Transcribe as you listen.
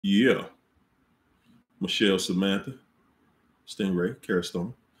Yeah. Michelle, Samantha, Stingray,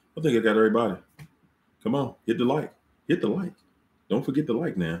 Carastone. I think I got everybody. Come on, hit the like. Hit the like. Don't forget the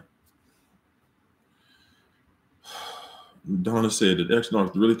like now. Donna said that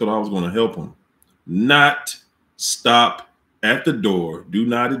ex-narc really thought I was going to help him. Not stop at the door. Do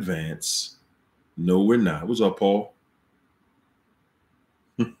not advance. No, we're not. What's up, Paul?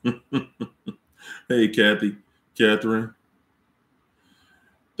 Hey, Kathy, Catherine.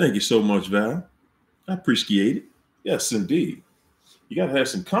 Thank you so much, Val. I appreciate it. Yes, indeed. You got to have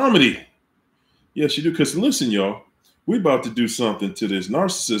some comedy. Yes, you do. Because listen, y'all, we're about to do something to this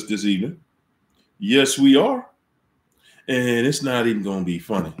narcissist this evening. Yes, we are. And it's not even going to be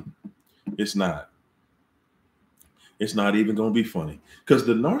funny. It's not. It's not even going to be funny. Because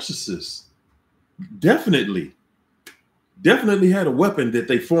the narcissist definitely had a weapon that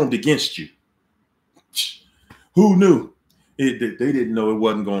they formed against you. Who knew? They didn't know it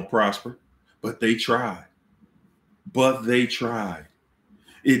wasn't going to prosper, but they tried.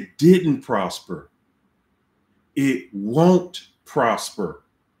 It didn't prosper. It won't prosper.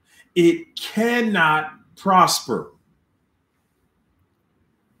 It cannot prosper.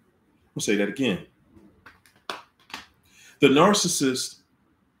 I'll say that again. The narcissist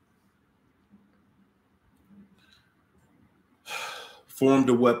formed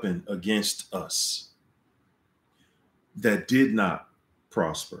a weapon against us that did not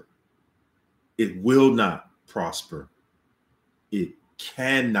prosper. It will not prosper. It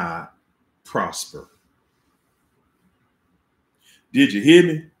cannot prosper. Did you hear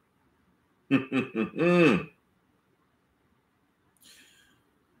me?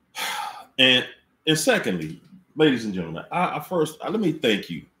 And secondly, ladies and gentlemen, let me thank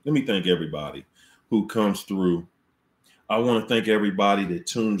you. Let me thank everybody who comes through. I want to thank everybody that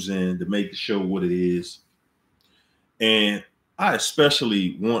tunes in to make the show what it is. And I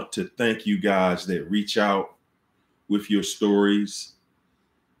especially want to thank you guys that reach out with your stories,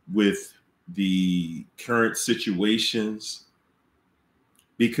 with the current situations,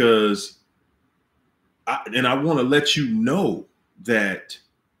 because I want to let you know that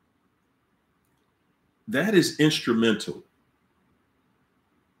is instrumental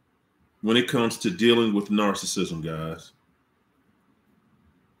when it comes to dealing with narcissism, guys.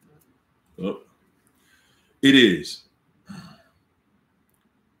 Oh, it is.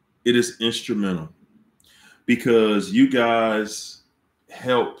 It is instrumental because you guys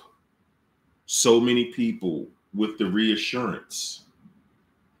help so many people with the reassurance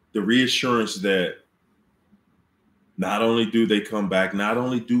that not only do they come back, not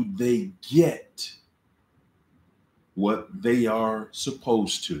only do they get what they are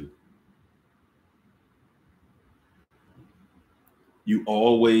supposed to, you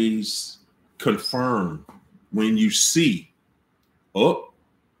always confirm when you see, oh,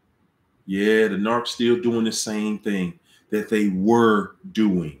 yeah, the NARC still doing the same thing that they were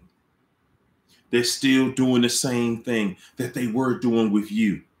doing. They're still doing the same thing that they were doing with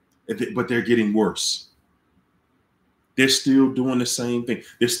you, but they're getting worse. They're still doing the same thing.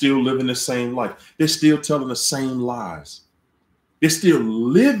 They're still living the same life. They're still telling the same lies. They're still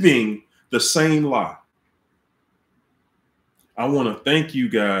living the same lie. I want to thank you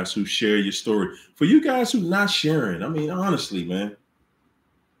guys who share your story. For you guys who not sharing, I mean, honestly, man,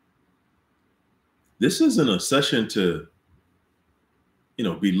 this isn't a session to,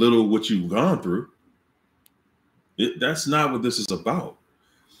 belittle what you've gone through. That's not what this is about.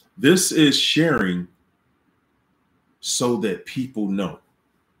 This is sharing so that people know.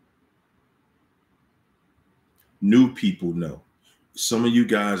 New people know. Some of you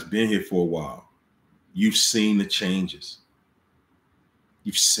guys been here for a while. You've seen the changes.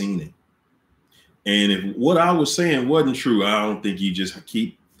 You've seen it. And if what I was saying wasn't true, I don't think you just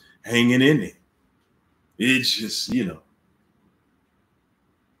keep hanging in there. It's just,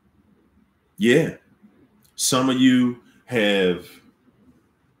 yeah. Some of you have,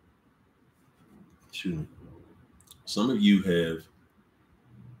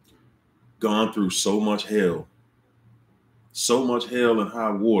 gone through so much hell and high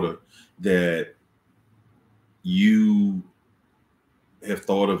water that you have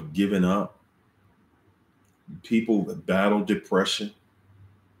thought of giving up. People battle depression.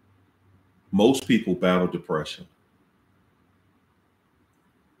 Most people battle depression.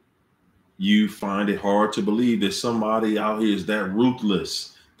 You find it hard to believe that somebody out here is that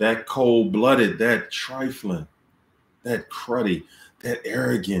ruthless, that cold-blooded, that trifling, that cruddy, that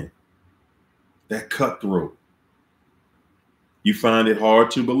arrogant, that cutthroat. You find it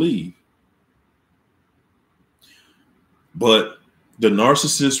hard to believe. But the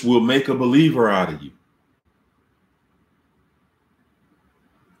narcissist will make a believer out of you.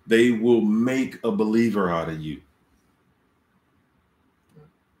 They will make a believer out of you.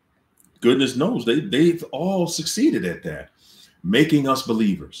 Goodness knows they've all succeeded at that, making us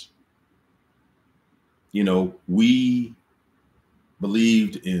believers. You know, we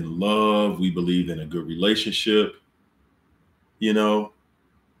believed in love. We believed in a good relationship. You know,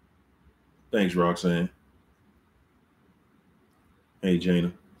 thanks, Roxanne. Hey,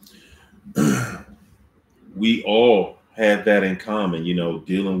 Jana. We all had that in common, you know,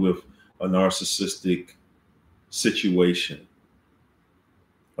 dealing with a narcissistic situation,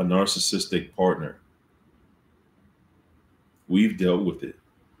 a narcissistic partner. We've dealt with it.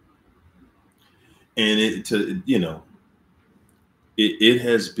 And it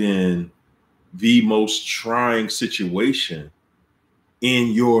has been the most trying situation in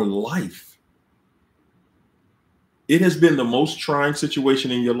your life. It has been the most trying situation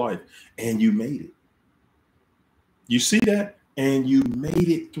in your life, and you made it. You see that? And you made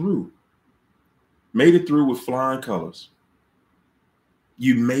it through. Made it through with flying colors.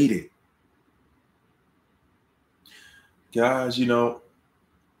 You made it. Guys, you know,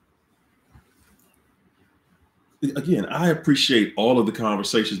 again, I appreciate all of the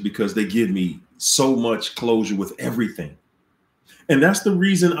conversations because they give me so much closure with everything. And that's the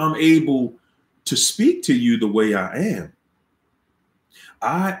reason I'm able to speak to you the way I am.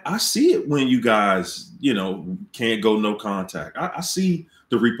 I see it when you guys, you know, can't go no contact. I see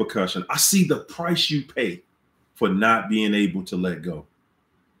the repercussion. I see the price you pay for not being able to let go.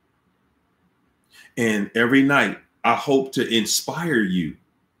 And every night, I hope to inspire you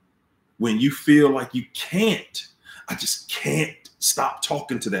when you feel like you can't. I just can't stop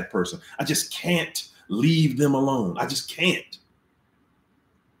talking to that person. I just can't leave them alone. I just can't.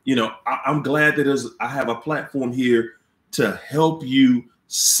 You know, I'm glad that I have a platform here to help you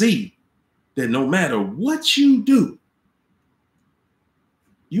see that no matter what you do,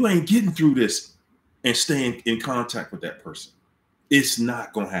 you ain't getting through this and staying in contact with that person. It's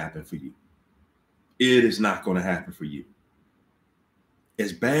not going to happen for you. It is not going to happen for you.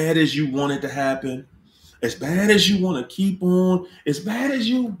 As bad as you want it to happen, as bad as you want to keep on, as bad as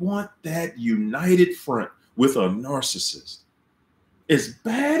you want that united front with a narcissist, as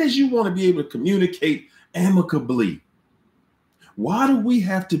bad as you want to be able to communicate amicably, why do we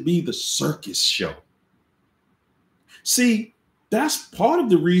have to be the circus show? See, that's part of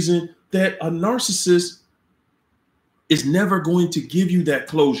the reason that a narcissist is never going to give you that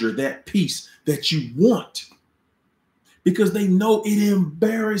closure, that peace that you want, because they know it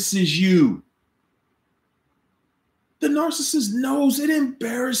embarrasses you. The narcissist knows it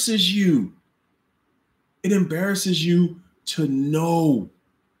embarrasses you. It embarrasses you to know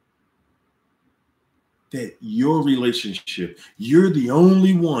that your relationship, you're the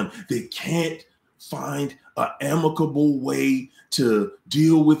only one that can't find an amicable way to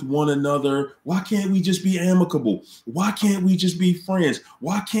deal with one another. Why can't we just be amicable? Why can't we just be friends?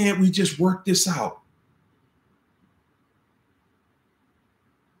 Why can't we just work this out?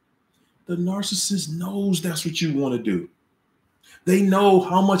 The narcissist knows that's what you want to do. They know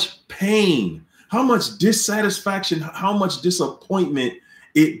how much pain, how much dissatisfaction, how much disappointment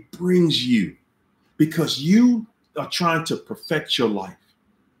it brings you because you are trying to perfect your life.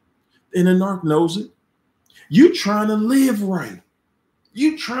 And the narc knows it. You trying to live right.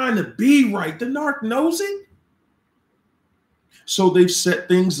 You trying to be right. The narc knows it. So they've set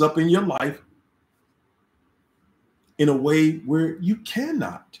things up in your life in a way where you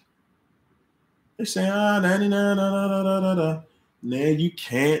cannot. They say, nah, you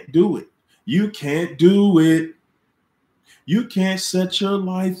can't do it. You can't do it. You can't set your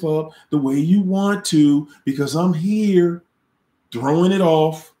life up the way you want to because I'm here throwing it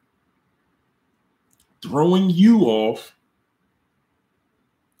off, throwing you off.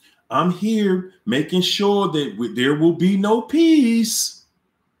 I'm here making sure that there will be no peace.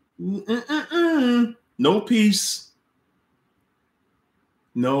 No peace.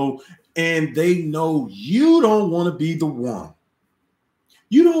 No. And they know you don't want to be the one.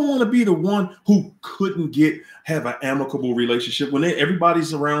 You don't want to be the one who couldn't have an amicable relationship when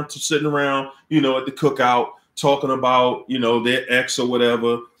everybody's around, sitting around, you know, at the cookout talking about, you know, their ex or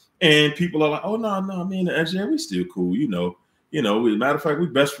whatever. And people are like, oh, no, me and the ex, yeah, we still cool, you know. As a matter of fact,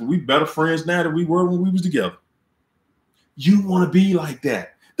 we better friends now than we were when we was together. You want to be like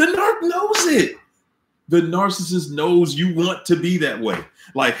that. The narc knows it. The narcissist knows you want to be that way.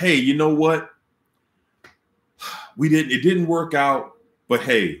 Like, hey, you know what? It didn't work out, but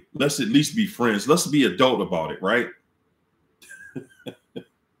hey, let's at least be friends. Let's be adult about it, right?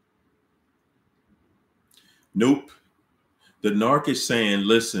 Nope. The narc is saying,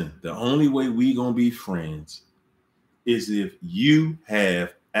 listen, the only way we gonna be friends is if you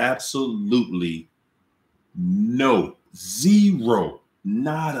have absolutely no, zero,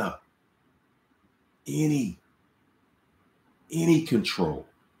 nada, any control.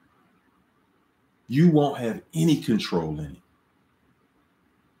 You won't have any control in it.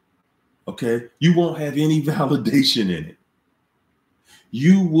 Okay? You won't have any validation in it.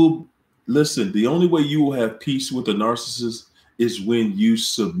 You will, listen, the only way you will have peace with a narcissist is when you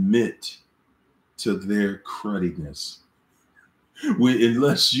submit to their cruddiness.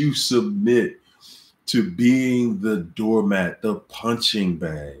 Unless you submit to being the doormat, the punching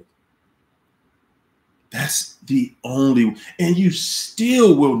bag. That's the only, and you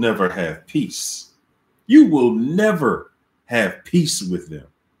still will never have peace. You will never have peace with them.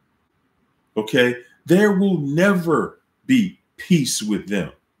 Okay? There will never be peace with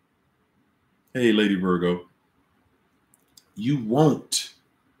them. Hey, Lady Virgo, you won't.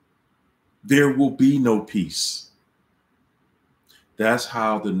 There will be no peace. That's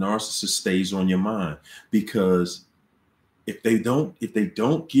how the narcissist stays on your mind, because if they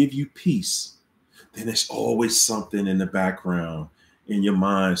don't give you peace, then there's always something in the background in your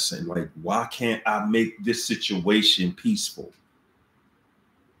mind saying, like, why can't I make this situation peaceful?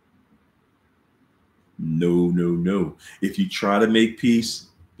 No. If you try to make peace,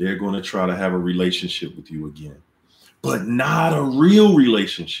 they're going to try to have a relationship with you again, but not a real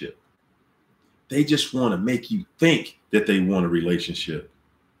relationship. They just want to make you think that they want a relationship,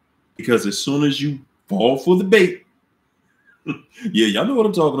 because as soon as you fall for the bait, yeah, y'all know what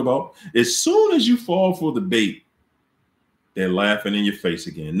I'm talking about. As soon as you fall for the bait, they're laughing in your face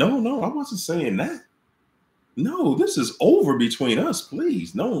again. No, I wasn't saying that. No, this is over between us,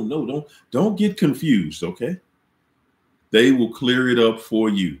 please. No, don't get confused, okay? They will clear it up for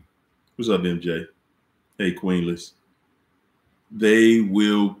you. What's up, MJ? Hey, Queenless. They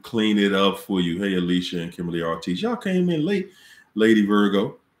will clean it up for you. Hey, Alicia and Kimberly Ortiz. Y'all came in late. Lady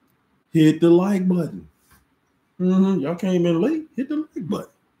Virgo, hit the like button. Y'all came in late. Hit the like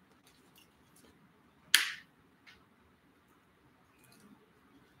button.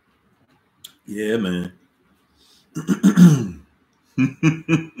 Yeah, man.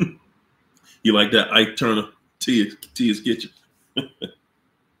 You like that Ike Turner Tia's Kitchen?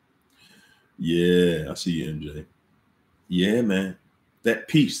 Yeah, I see you, MJ. Yeah, man. That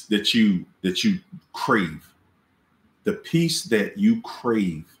peace that you crave, the peace that you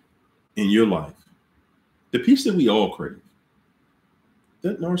crave in your life, the peace that we all crave.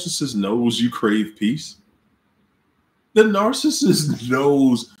 That narcissist knows you crave peace. The narcissist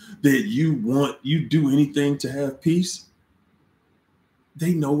knows that you do anything to have peace.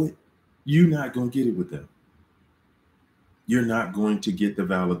 They know it. You're not going to get it with them. You're not going to get the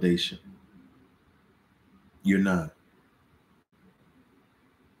validation. You're not.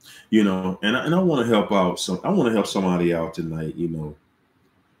 You know, and I want to help out. So I want to help somebody out tonight, you know,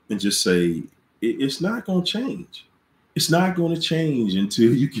 and just say it's not going to change. It's not going to change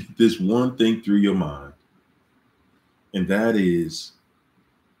until you get this one thing through your mind. And that is,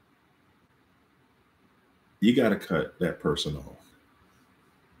 you got to cut that person off.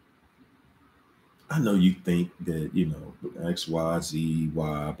 I know you think that, you know, X, Y, Z,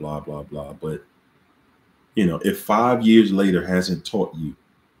 Y, blah, blah, blah. But, you know, if 5 years later hasn't taught you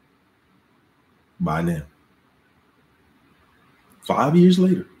by now, 5 years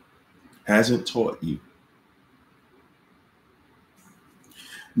later hasn't taught you,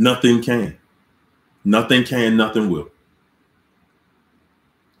 nothing can. Nothing can, nothing will.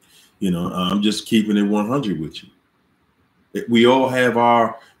 You know, I'm just keeping it 100 with you. We all have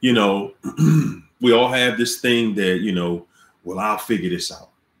our, you know, we all have this thing that, you know, well, I'll figure this out.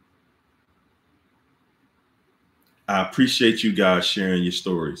 I appreciate you guys sharing your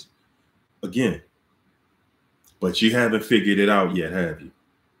stories again, but you haven't figured it out yet, have you?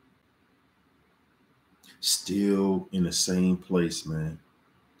 Still in the same place, man.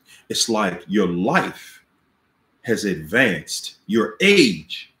 It's like your life has advanced, your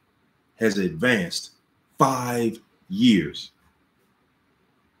age has advanced 5 years.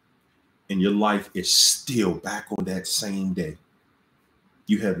 And your life is still back on that same day.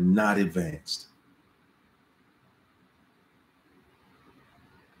 You have not advanced.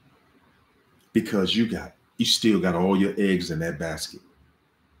 Because you still got all your eggs in that basket.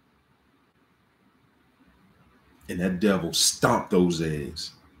 And that devil stomped those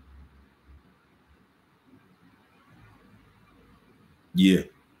eggs. Yeah.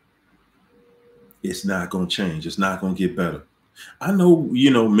 It's not going to change. It's not going to get better. I know, you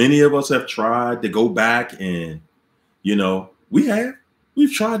know, many of us have tried to go back and, you know, we've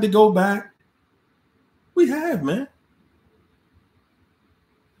tried to go back. We have, man.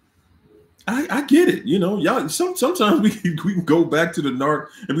 I get it. You know, y'all. Sometimes we can go back to the NARC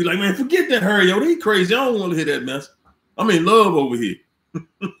and be like, man, forget that Harry. Yo, they crazy. I don't want to hear that mess. I'm in love over here.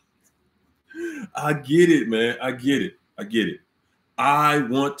 I get it, man. I get it. I get it. I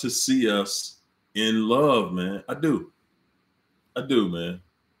want to see us in love, man. I do. I do, man.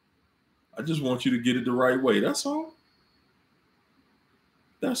 I just want you to get it the right way. That's all.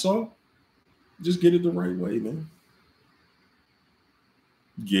 That's all. Just get it the right way, man.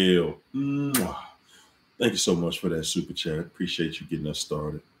 Gail. Mwah. Thank you so much for that super chat. Appreciate you getting us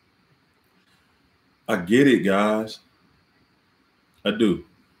started. I get it, guys. I do.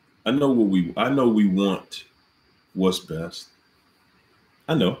 I know we want what's best.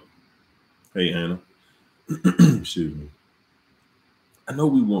 I know. Hey, Anna. Excuse me. I know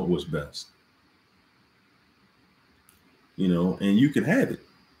we want what's best. You know, and you can have it.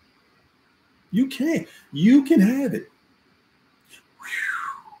 You can. You can have it.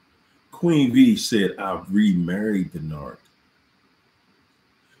 Whew. Queen V said, I've remarried the NARC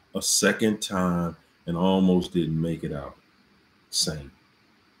a second time and almost didn't make it out. Same.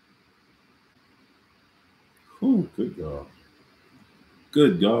 Oh, good God.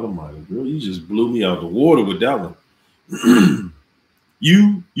 Good God Almighty, girl. You just blew me out the water with that one.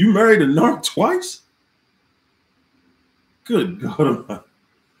 You married a NARC twice? Good God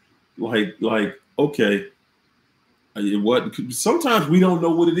Almighty. Like, okay. What? Sometimes we don't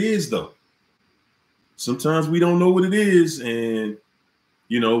know what it is, though. Sometimes we don't know what it is, and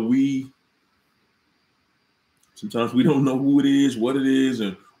you know, sometimes we don't know who it is, what it is,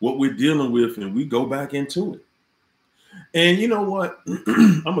 and what we're dealing with, and we go back into it. And you know what?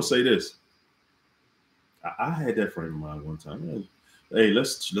 I'm gonna say this. I had that friend of mine one time. Hey,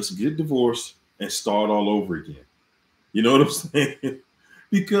 let's get divorced and start all over again. You know what I'm saying?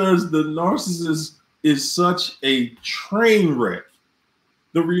 Because the narcissist is such a train wreck.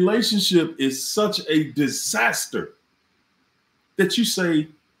 The relationship is such a disaster that you say,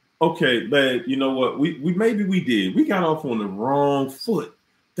 okay, man, you know what? We maybe we did. We got off on the wrong foot.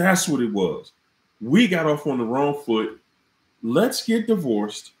 That's what it was. We got off on the wrong foot. Let's get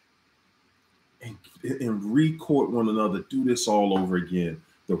divorced and re-court one another. Do this all over again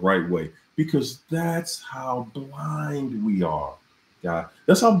the right way. Because that's how blind we are, God.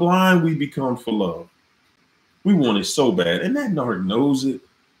 That's how blind we become for love. We want it so bad. And that narc knows it.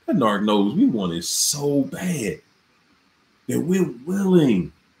 That narc knows we want it so bad that we're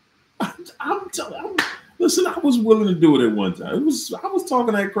willing. Listen, I was willing to do it at one time. I was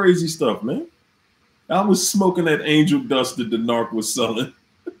talking that crazy stuff, man. I was smoking that angel dust that the narc was selling.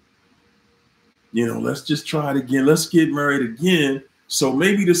 You know, let's just try it again. Let's get married again. So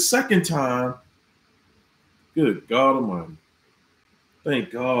maybe the second time, good God Almighty.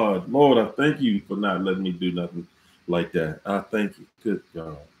 Thank God. Lord, I thank you for not letting me do nothing like that. I thank you. Good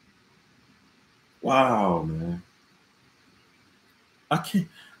God. Wow, man. I can't,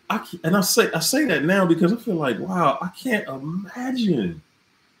 and I say that now because I feel like, wow, I can't imagine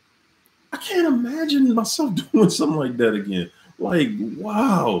myself doing something like that again. Like,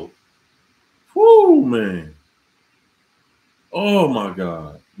 wow. Whoo, man. Oh my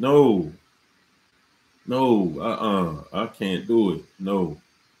God. No. I can't do it. No,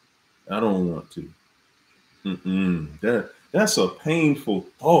 I don't want to. That's a painful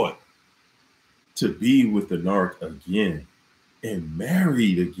thought, to be with the narc again and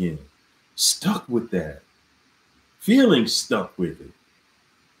married again, stuck with that, feeling stuck with it.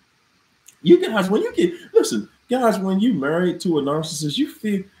 You guys, when you married to a narcissist,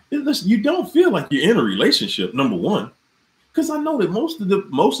 you don't feel like you're in a relationship, number one. Because I know that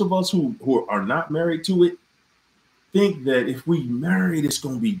most of us who are not married to it think that if we married, it's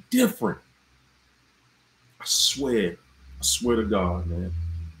going to be different. I swear to God, man.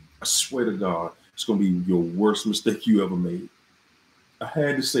 I swear to God, it's going to be your worst mistake you ever made. I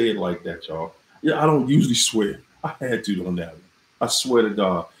had to say it like that, y'all. Yeah, I don't usually swear. I had to on that one. I swear to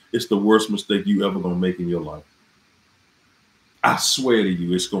God, it's the worst mistake you ever going to make in your life. I swear to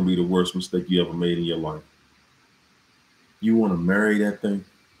you, it's going to be the worst mistake you ever made in your life. You want to marry that thing?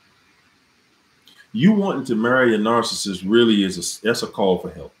 You wanting to marry a narcissist really that's a call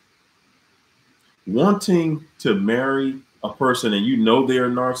for help. Wanting to marry a person and you know they're a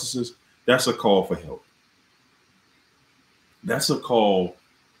narcissist, that's a call for help. That's a call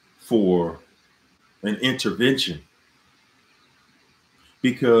for an intervention,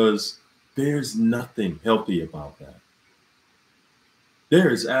 because there's nothing healthy about that.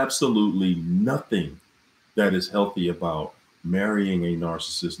 There is absolutely nothing that is healthy about marrying a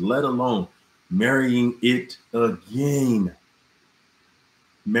narcissist, let alone marrying it again.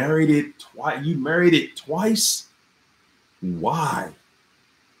 Married it twice. You married it twice. Why?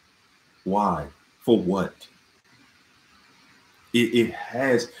 Why? For what?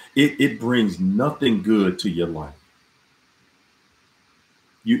 It brings nothing good to your life.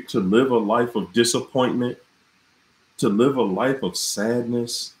 You to live a life of disappointment, to live a life of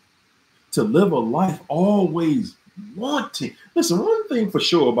sadness, to live a life always wanting. Listen, one thing for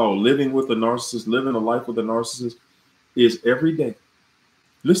sure about living with a narcissist, living a life with a narcissist, is every day.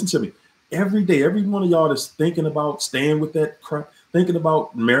 Listen to me. Every day, every one of y'all that's thinking about staying with that crap, thinking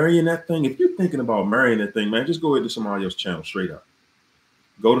about marrying that thing. If you're thinking about marrying that thing, man, just go ahead to somebody else's channel straight up.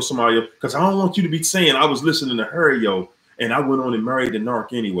 Go to somebody else, because I don't want you to be saying I was listening to her, yo, and I went on and married the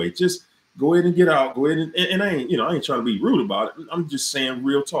narc anyway. Just go ahead and get out. Go ahead and I ain't trying to be rude about it. I'm just saying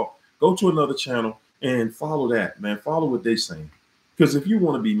real talk. Go to another channel and follow that, man. Follow what they're saying. Because if you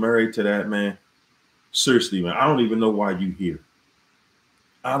want to be married to that, man, seriously, man, I don't even know why you here.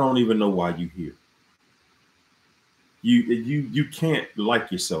 I don't even know why you here. You can't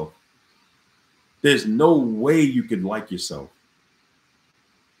like yourself. There's no way you could like yourself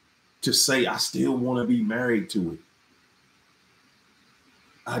to say I still want to be married to it.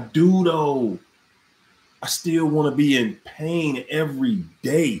 I do though. I still want to be in pain every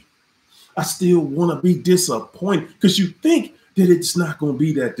day. I still want to be disappointed because you think that it's not going to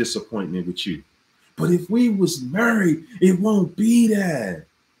be that disappointment with you. But if we was married, it won't be that.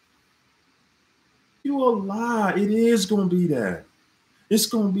 You a lie. It is going to be that. It's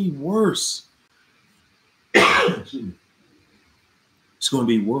going to be worse. It's going to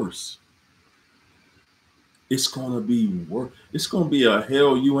be worse. It's going to be worse. It's going to be a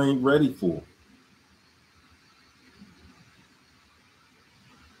hell you ain't ready for.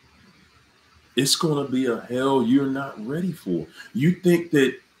 It's going to be a hell you're not ready for. You think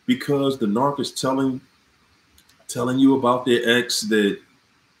that because the narc is telling you about their ex that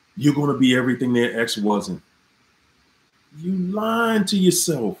you're going to be everything their ex wasn't. You lying to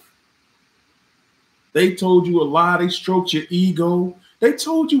yourself. They told you a lie. They stroked your ego. They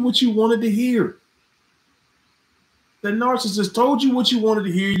told you what you wanted to hear. The narcissist told you what you wanted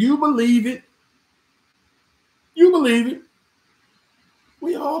to hear. You believe it. You believe it.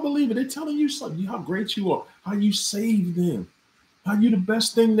 We all believe it. They're telling you something, how great you are, how you saved them, how you the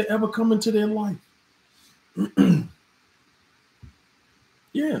best thing to ever come into their life.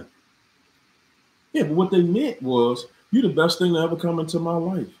 Yeah. Yeah, but what they meant was, you're the best thing to ever come into my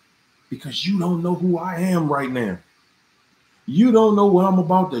life because you don't know who I am right now. You don't know what I'm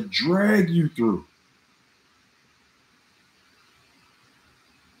about to drag you through.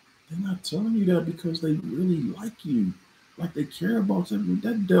 They're not telling you that because they really like you, like they care about you.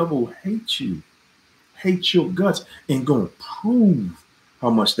 That devil hates you, hates your guts, and gonna prove how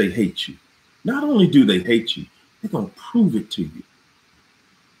much they hate you. Not only do they hate you, they're gonna prove it to you.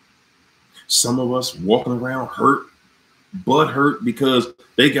 Some of us walking around hurt, butt hurt because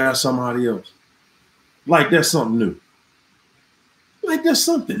they got somebody else. Like that's something new. Like that's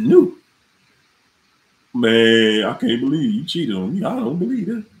something new. Man, I can't believe you cheated on me. I don't believe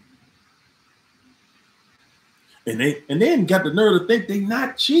it. And they ain't got the nerve to think they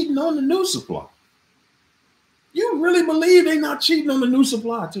not cheating on the new supply. You really believe they not cheating on the new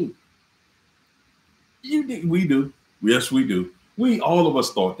supply too? We do. Yes, we do. All of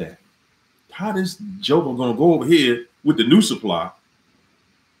us thought that. How this joker gonna go over here with the new supply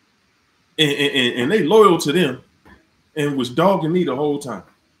and they loyal to them and was dogging me the whole time.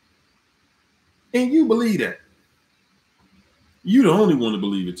 And you believe that. You the only one to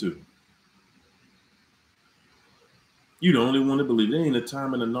believe it too. You the only one to believe it. There ain't a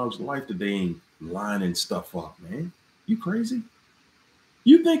time in a narc's life that they ain't lining stuff up, man. You crazy?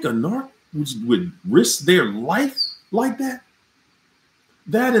 You think a narc would risk their life like that?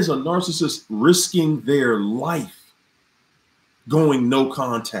 That is a narcissist risking their life, going no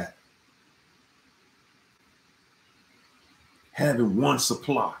contact, having one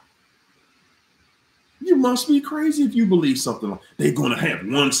supply. You must be crazy if you believe something like they're going to have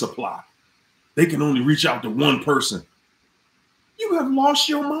one supply. They can only reach out to one person. You have lost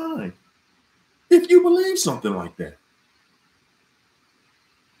your mind if you believe something like that.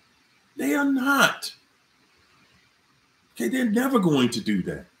 They are not. Okay, they're never going to do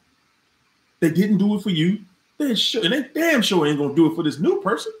that. They didn't do it for you. And they damn sure ain't going to do it for this new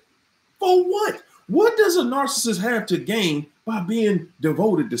person. For what? What does a narcissist have to gain by being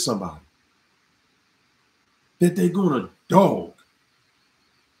devoted to somebody that they're going to dog?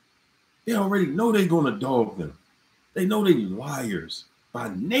 They already know they're going to dog them. They know they're liars by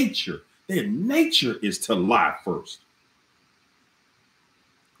nature. Their nature is to lie first.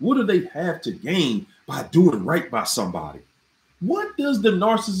 What do they have to gain by doing right by somebody? What does the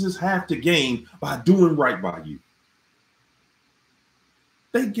narcissist have to gain by doing right by you?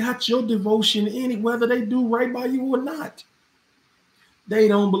 They got your devotion in it, whether they do right by you or not. They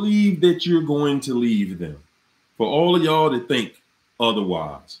don't believe that you're going to leave them. For all of y'all that think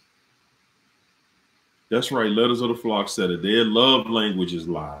otherwise. That's right. Letters of the Flock said it. Their love language is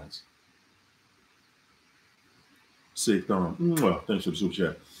lies. Sick Thumb. Thanks for the super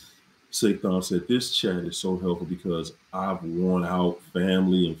chat. Sick Thumb said, this chat is so helpful because I've worn out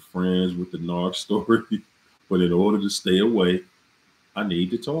family and friends with the NARC story. But in order to stay away, I need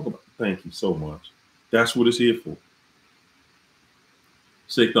to talk about it. Thank you so much. That's what it's here for.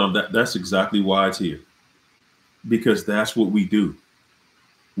 Sick Thumb, that's exactly why it's here. Because that's what we do.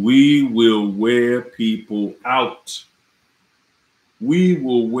 We will wear people out. We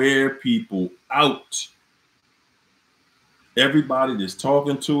will wear people out. Everybody that's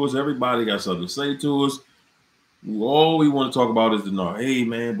talking to us, everybody got something to say to us. All we want to talk about is the NARC. Hey,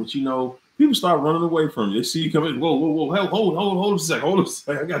 man, but you know, people start running away from you. They see you come in. Whoa, whoa, whoa. Hold a second. Hold a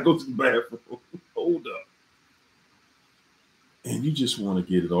second. I got to go to the bathroom. Hold up. And you just want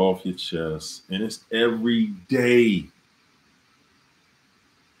to get it off your chest. And it's every day.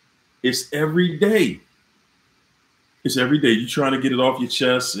 It's every day. It's every day. You're trying to get it off your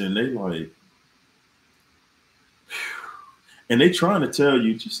chest, and they like, and they trying to tell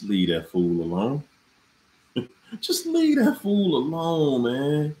you, just leave that fool alone. Just leave that fool alone,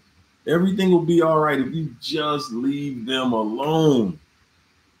 man. Everything will be all right if you just leave them alone.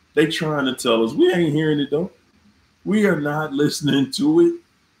 They trying to tell us, we ain't hearing it though. We are not listening to it.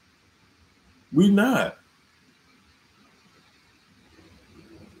 We not.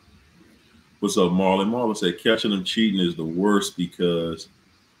 What's up, Marlon? Marlon said, catching them cheating is the worst because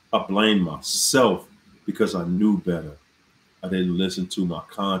I blame myself because I knew better. I didn't listen to my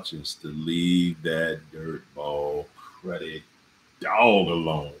conscience to leave that dirtball credit dog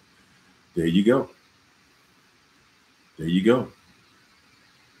alone. There you go. There you go.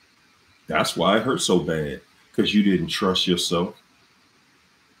 That's why it hurt so bad, because you didn't trust yourself.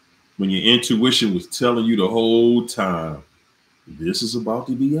 When your intuition was telling you the whole time, this is about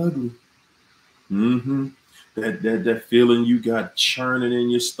to be ugly. That feeling you got churning in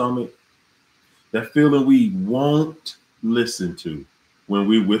your stomach, that feeling we won't listen to when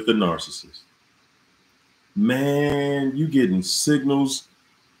we're with the narcissist. Man, you getting signals.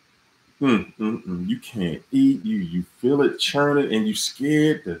 You can't eat. You feel it churning, and you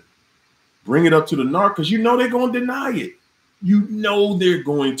scared to bring it up to the NARC because you know they're going to deny it. You know they're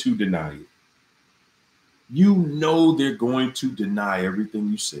going to deny it. You know they're going to deny everything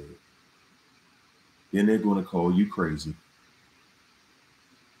you said. Then they're going to call you crazy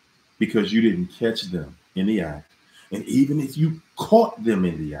because you didn't catch them in the act. And even if you caught them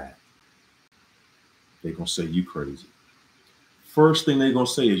in the act, they're going to say you crazy. First thing they're going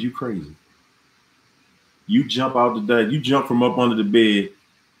to say is you crazy. You jump out the bed, you jump from up under the bed,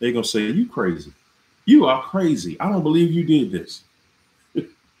 they're going to say you crazy. You are crazy. I don't believe you did this.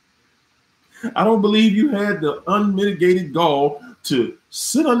 I don't believe you had the unmitigated gall to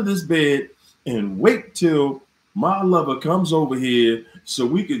sit under this bed and wait till my lover comes over here so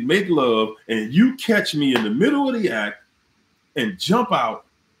we could make love, and you catch me in the middle of the act and jump out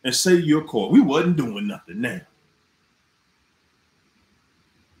and say you're caught. We wasn't doing nothing now.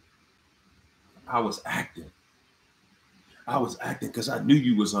 I was acting. I was acting because I knew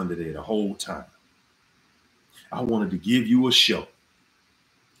you was under there the whole time. I wanted to give you a show.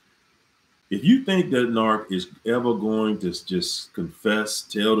 If you think that NARC is ever going to just confess,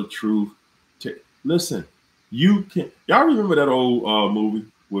 tell the truth, listen, you can. Y'all remember that old movie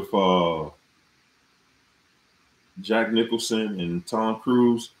with Jack Nicholson and Tom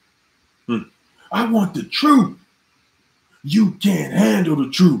Cruise? I want the truth. You can't handle the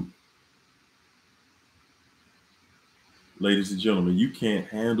truth. Ladies and gentlemen, you can't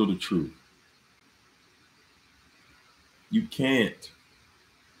handle the truth. You can't.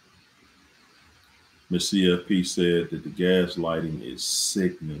 Ms. CFP said that the gaslighting is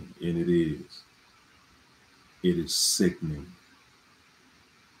sickening, and it is. It is sickening.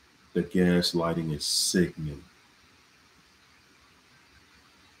 The gaslighting is sickening.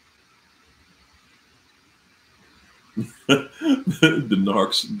 The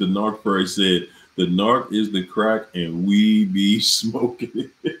NARC furry said, the NARC is the crack and we be smoking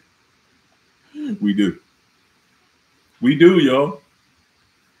it. We do. We do, y'all.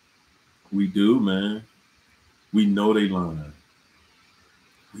 We do, man. We know they lying.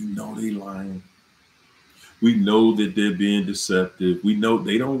 We know they lying. We know that they're being deceptive. We know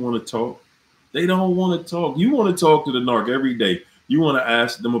they don't want to talk. They don't want to talk. You want to talk to the NARC every day. You want to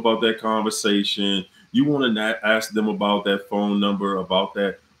ask them about that conversation. You want to ask them about that phone number, about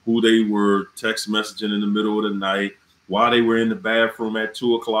that, who they were text messaging in the middle of the night while they were in the bathroom at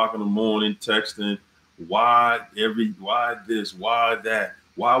 2 o'clock in the morning, texting, why this, why that,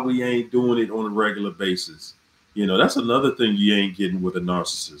 why we ain't doing it on a regular basis. You know, that's another thing you ain't getting with a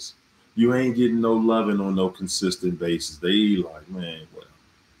narcissist. You ain't getting no loving on no consistent basis. They like, man,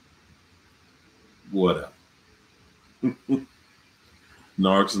 whatever.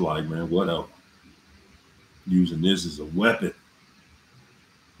 NARC's like, man, whatever. Using this as a weapon.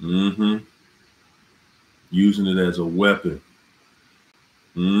 Mm-hmm. Using it as a weapon.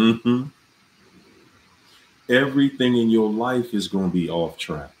 Mm-hmm. Everything in your life is going to be off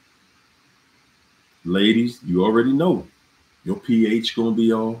track. Ladies, you already know your pH going to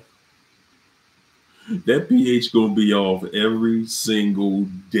be off. That pH going to be off every single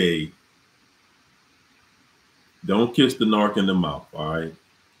day. Don't kiss the narc in the mouth, all right?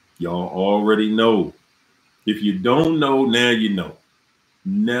 Y'all already know. If you don't know, now you know.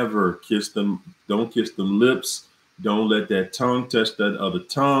 Never kiss them. Don't kiss them lips. Don't let that tongue touch that other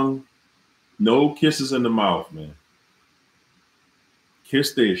tongue. No kisses in the mouth, man.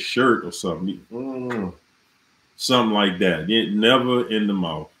 Kiss their shirt or something. Something like that. Never in the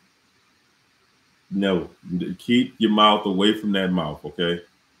mouth. No. Keep your mouth away from that mouth, okay?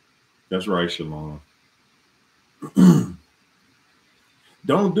 That's right, Shalon.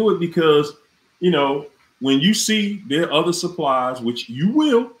 Don't do it because, you know, when you see their other supplies, which you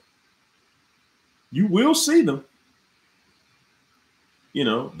will see them. You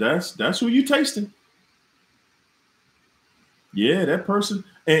know, that's who you tasting. Yeah, that person.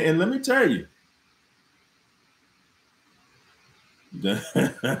 And let me tell you.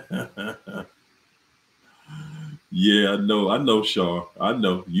 Yeah, I know, Shar. I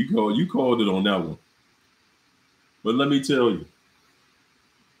know. You called it on that one. But let me tell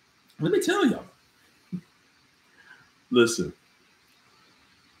y'all. Listen,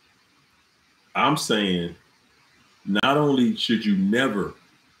 I'm saying not only should you never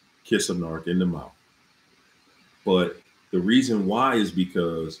kiss a narc in the mouth, but the reason why is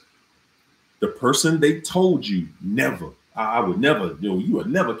because the person they told you never, I would never, you would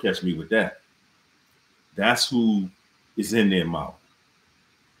never catch me with that. That's who is in their mouth.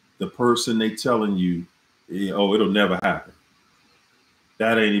 The person they telling you, oh, it'll never happen.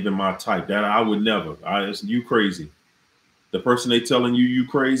 That ain't even my type. That I would never. You crazy. The person they telling you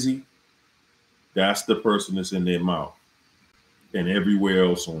crazy, that's the person that's in their mouth and everywhere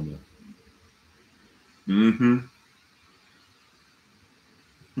else on them.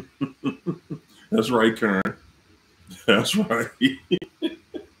 That's right, Karen. That's right.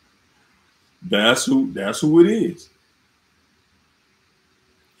 That's who it is.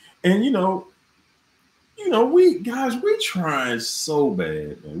 And we trying so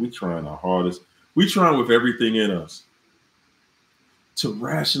bad, man. We trying our hardest. We trying with everything in us to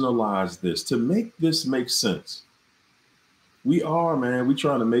rationalize this, to make this make sense. We are, man. We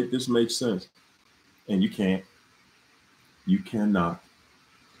trying to make this make sense. And you can't. You cannot.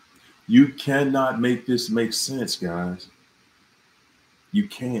 You cannot make this make sense, guys. You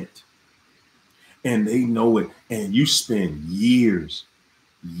can't. And they know it. And you spend years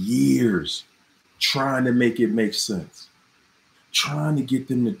trying to make it make sense. Trying to get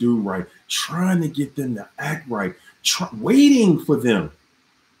them to do right. Trying to get them to act right. Waiting for them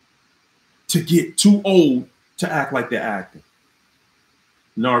to get too old to act like they're acting.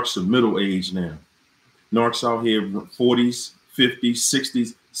 NARCs are middle age now. NARCs out here 40s, 50s,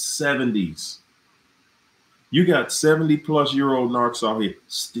 60s, 70s. You got 70-plus-year-old NARCs out here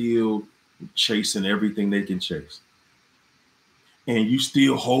still chasing everything they can chase. And you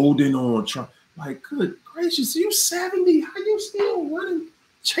still holding on, like, good gracious, you 70, how you still running,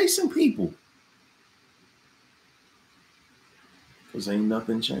 chasing people? Because ain't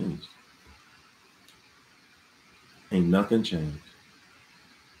nothing changed. Ain't nothing changed.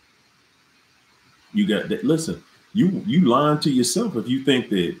 You got that. Listen, you lying to yourself if you think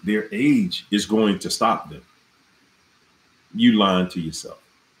that their age is going to stop them. You lying to yourself.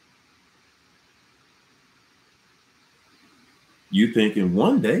 You thinking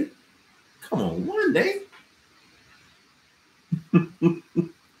one day? Come on, one day?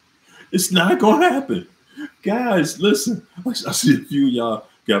 It's not gonna happen. Guys, listen. I see a few of y'all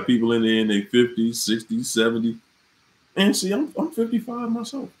got people in there in their 50s, 60s, 70s. And see, I'm 55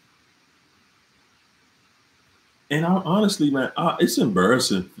 myself. And honestly, man, it's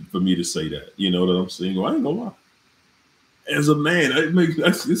embarrassing for me to say that. You know that I'm single. I ain't gonna lie. As a man,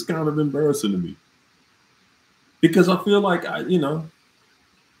 it's kind of embarrassing to me. Because I feel like I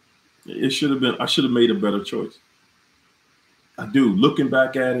should have made a better choice. I do. Looking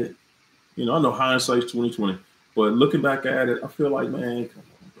back at it, I know hindsight's 20/20, but looking back at it, I feel like, man, come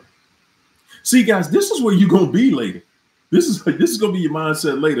on, bro. See, guys, this is where you're gonna be later. This is gonna be your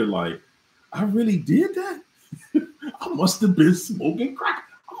mindset later. Like, I really did that. I must have been smoking crack.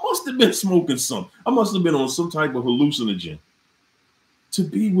 I must have been smoking something. I must have been on some type of hallucinogen to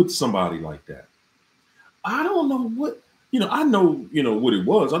be with somebody like that. I don't know what, I know, what it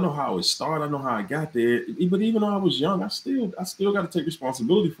was. I know how it started. I know how I got there. But even though I was young, I still got to take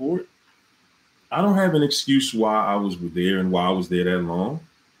responsibility for it. I don't have an excuse why I was there and why I was there that long.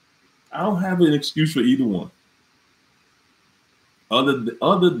 I don't have an excuse for either one.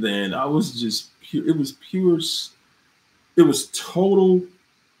 Other than I was just pure, it was pure, it was total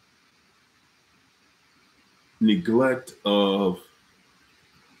neglect of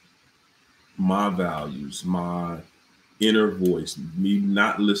my values, my inner voice, me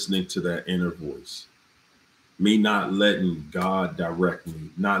not listening to that inner voice, me not letting God direct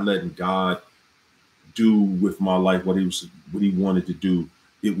me, not letting God do with my life what he wanted to do.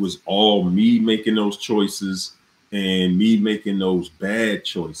 It was all me making those choices and me making those bad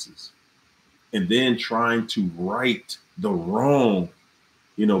choices, and then trying to right the wrong,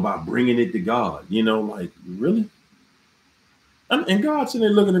 by bringing it to God. Like, really? And God's sitting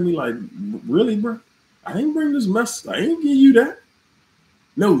there looking at me like, really, bro? I didn't bring this mess. I ain't give you that.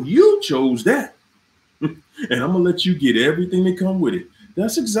 No, you chose that. And I'm going to let you get everything that come with it.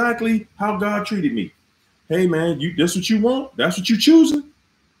 That's exactly how God treated me. Hey, man, that's what you want? That's what you choosing?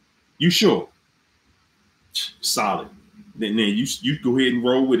 You sure? Solid. Then you go ahead and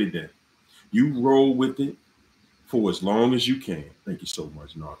roll with it then. You roll with it for as long as you can. Thank you so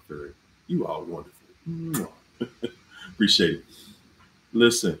much, NARC. You are wonderful. Appreciate it.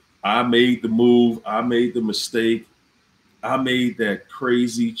 Listen, I made the move. I made the mistake. I made that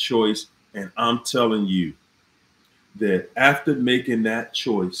crazy choice. And I'm telling you that after making that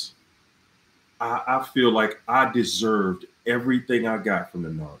choice, I feel like I deserved everything I got from the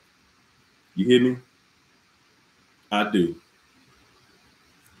NARC. You hear me? I do.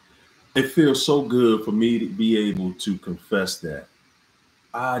 It feels so good for me to be able to confess that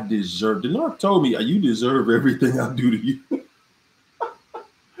I deserve. The NARC told me, you deserve everything I do to you.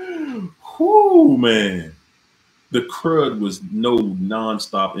 Whoo, man. The crud was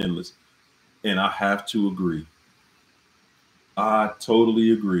nonstop endless. And I have to agree. I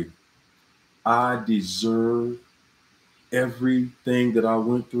totally agree. I deserve everything that I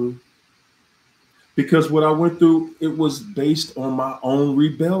went through. Because what I went through, it was based on my own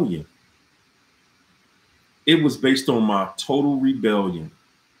rebellion. It was based on my total rebellion.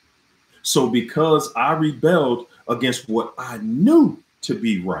 So because I rebelled against what I knew to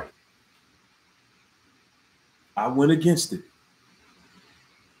be right, I went against it.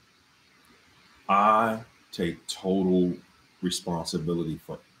 I take total responsibility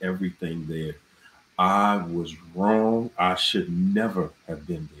for everything there. I was wrong. I should never have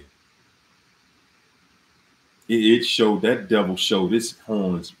been there. It showed, that devil showed its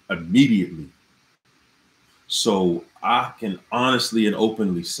horns immediately. So I can honestly and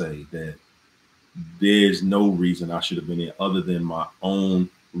openly say that there's no reason I should have been there other than my own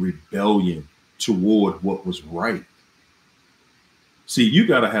rebellion toward what was right. See, you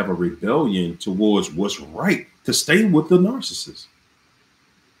got to have a rebellion towards what's right to stay with the narcissist.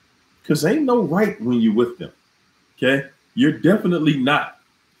 Because ain't no right when you're with them. Okay? You're definitely not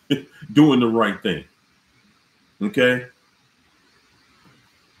doing the right thing. Okay?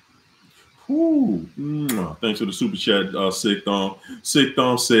 Whew. Thanks for the super chat, Sick Thong. Sick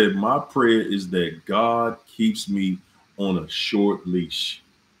Thong said, my prayer is that God keeps me on a short leash.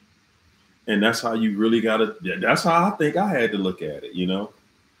 And that's how you really got to, that's how I think I had to look at it,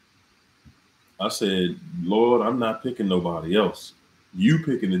 I said, Lord, I'm not picking nobody else. You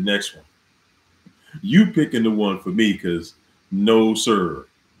picking the next one. You picking the one for me, because no, sir.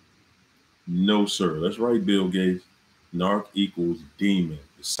 No, sir. That's right, Bill Gates. NARC equals demon.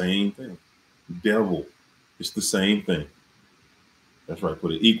 The same thing. Devil. It's the same thing. That's right.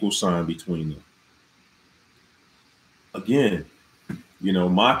 Put an equal sign between them. Again,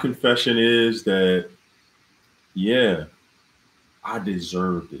 my confession is that, yeah, I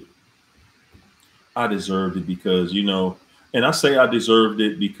deserved it. I deserved it because, and I say I deserved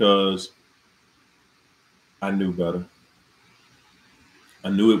it because I knew better. I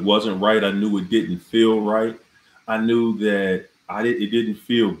knew it wasn't right. I knew it didn't feel right. I knew that it didn't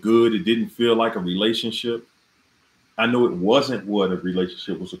feel good. It didn't feel like a relationship. I know it wasn't what a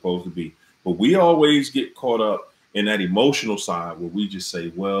relationship was supposed to be. But we always get caught up in that emotional side where we just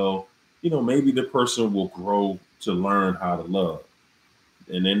say, well, maybe the person will grow to learn how to love.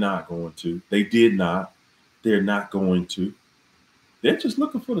 And they're not going to. They did not. They're not going to. They're just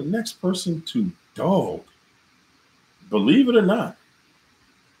looking for the next person to dog. Believe it or not.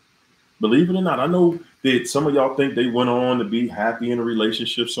 Believe it or not. I know Did some of y'all think they went on to be happy in a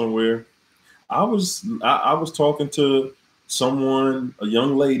relationship somewhere? I was talking to someone, a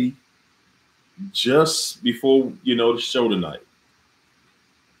young lady, just before the show tonight.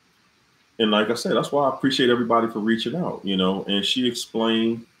 And like I said, that's why I appreciate everybody for reaching out, and she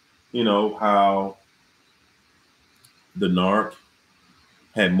explained, how the NARC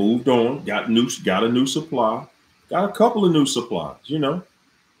had moved on, got a new supply, got a couple of new supplies,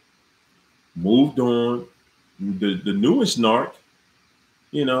 moved on. The newest NARC,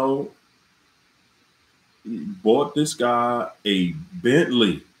 you know, bought this guy a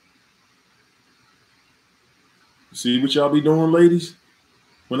Bentley. See what y'all be doing, ladies?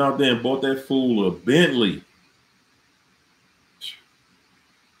 Went out there and bought that fool a Bentley.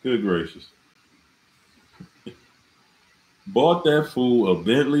 Good gracious. Bought that fool a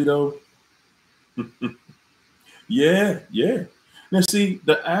Bentley though. Yeah. Now see,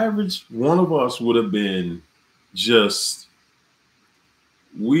 the average one of us would have been just,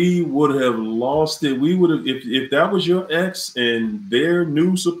 we would have lost it. We would have, if that was your ex and their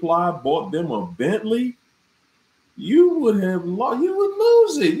new supply bought them a Bentley, you would have lost, you would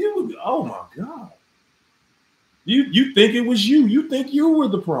lose it. You would, oh my God. You think it was you. You think you were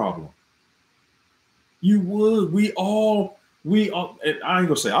the problem. You would. We all, and I ain't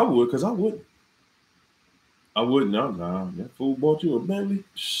gonna say I would, because I wouldn't. I wouldn't. Nah. That fool bought you a Bentley.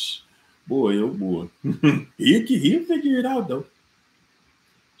 Shh, boy, oh boy. He'll figure it out though.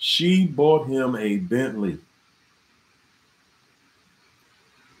 She bought him a Bentley.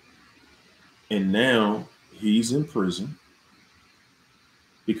 And now he's in prison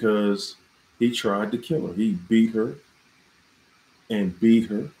because he tried to kill her. He beat her and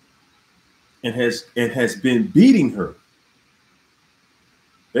has been beating her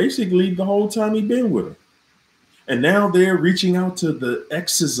basically the whole time he's been with her. And now they're reaching out to the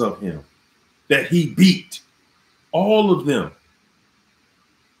exes of him that he beat. All of them.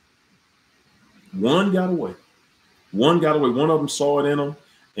 One got away. One of them saw it in him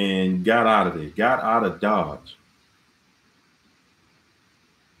and got out of there. Got out of Dodge.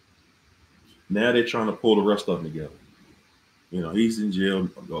 Now they're trying to pull the rest of them together. He's in jail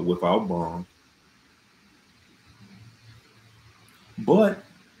without bond. But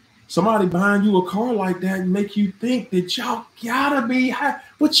somebody buying you a car like that make you think that y'all gotta be happy.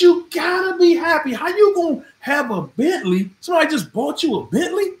 But you gotta be happy. How you gonna have a Bentley? Somebody just bought you a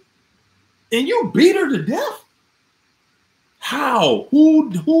Bentley and you beat her to death? How? Who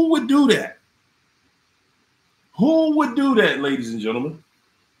would do that? Who would do that, ladies and gentlemen?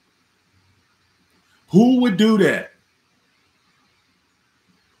 Who would do that?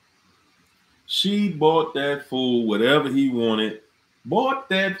 She bought that fool whatever he wanted, bought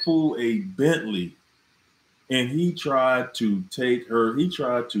that fool a Bentley, and he tried to take her, he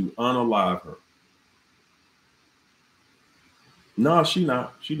tried to unalive her. No, she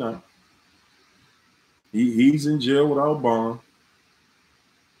not. He's in jail without bond.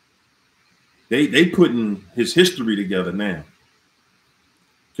 They putting his history together now.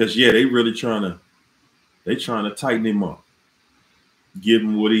 Because they really trying to tighten him up. Give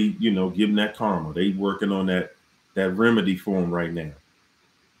him what he, give him that karma. They working on that remedy for him right now.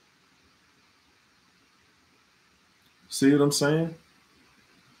 See what I'm saying?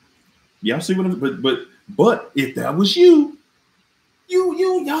 Y'all see what I'm, but if that was you,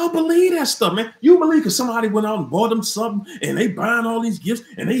 y'all believe that stuff, man. You believe because somebody went out and bought them something and they buying all these gifts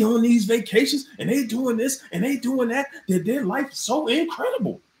and they on these vacations and they doing this and they doing that their life is so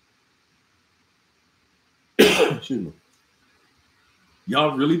incredible. Excuse me.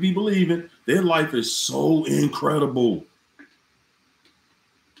 Y'all really be believing their life is so incredible.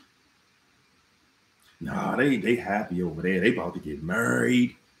 Nah, they happy over there. They about to get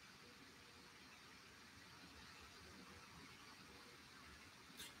married.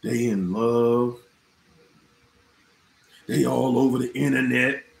 They in love. They all over the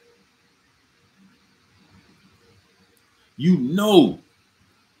internet.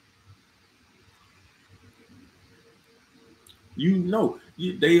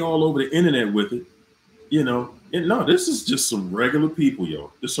 They all over the internet with it, And no, this is just some regular people,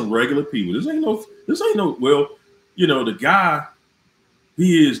 yo. Just some regular people. This ain't no. Well, the guy,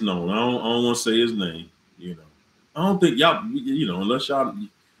 he is known. I don't want to say his name. I don't think y'all.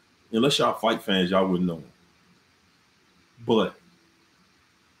 Unless y'all fight fans, y'all wouldn't know him. But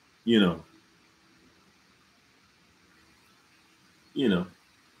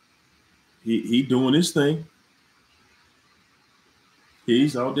he doing his thing.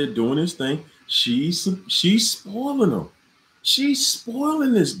 He's out there doing his thing. She's spoiling him. She's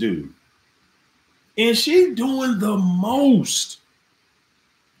spoiling this dude. And she's doing the most.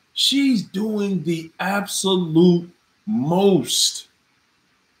 She's doing the absolute most.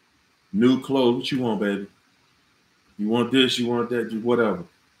 New clothes. What you want, baby? You want this? You want that? Whatever.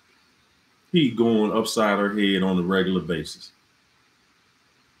 He going upside her head on a regular basis.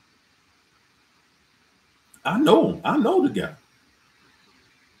 I know him. I know the guy.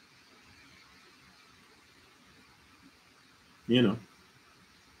 You know,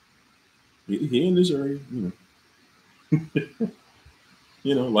 he in this area.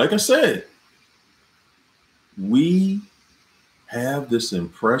 Like I said, we have this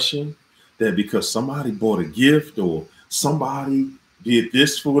impression that because somebody bought a gift or somebody did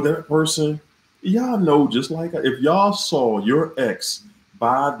this for that person, y'all know, just like if y'all saw your ex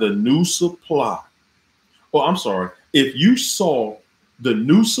buy the new supply, oh, I'm sorry, if you saw the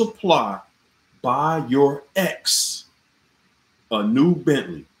new supply buy your ex a new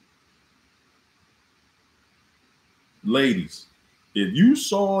Bentley, ladies, if you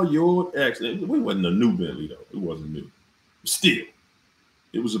saw your ex, it wasn't a new Bentley though, it wasn't new, still,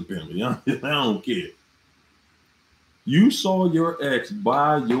 it was a Bentley. I don't care. You saw your ex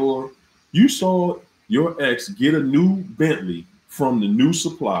you saw your ex get a new Bentley from the new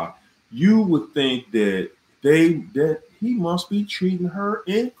supply. You would think that he must be treating her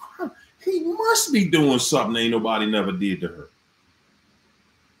incredible. He must be doing something ain't nobody never did to her.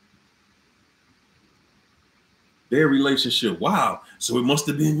 Their relationship, wow. So it must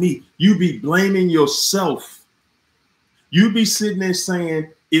have been me. You be blaming yourself. You be sitting there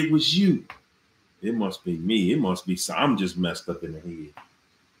saying it was you. It must be me. It must be I'm just messed up in the head.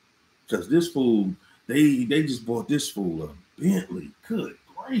 Because this fool, they just bought this fool a Bentley. Good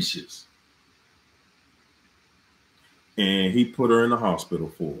gracious. And he put her in the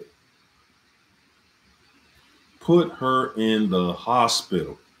hospital for it. Put her in the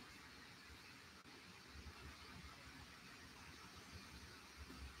hospital.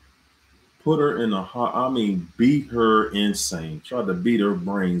 Put her in the beat her insane. Tried to beat her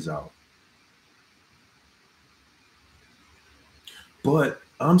brains out. But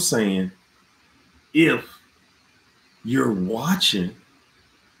I'm saying, if you're watching,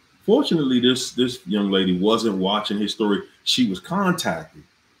 fortunately, this young lady wasn't watching his story. She was contacted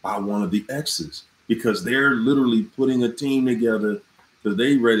by one of the exes because they're literally putting a team together because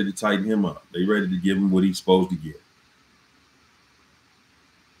they ready to tighten him up. They ready to give him what he's supposed to get.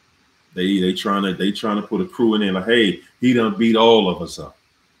 They trying to put a crew in there like, hey, he done beat all of us up.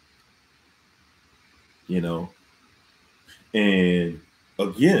 And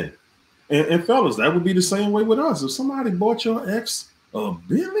again, and fellas, that would be the same way with us. If somebody bought your ex a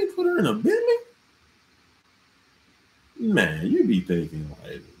Bentley, put her in a Bentley, man, you be thinking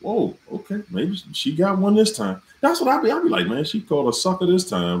like, whoa, okay, maybe she got one this time. That's what I'll be like, man, she called a sucker this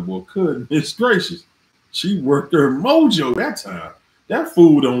time. Well, goodness gracious, she worked her mojo that time. That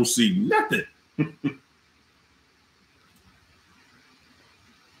fool don't see nothing.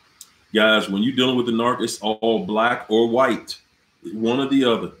 Guys, when you're dealing with the NARC, it's all black or white, one or the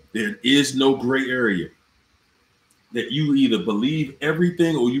other. There is no gray area. That you either believe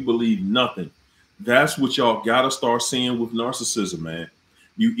everything or you believe nothing. That's what y'all gotta start seeing with narcissism, man.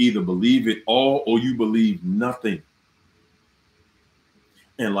 You either believe it all or you believe nothing.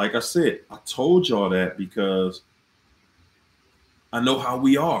 And like I said, I told y'all that because I know how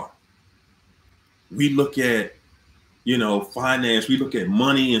we are. We look at, finance, we look at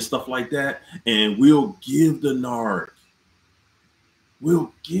money and stuff like that, and we'll give the NARC.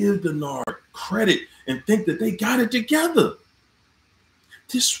 We'll give the NARC credit and think that they got it together.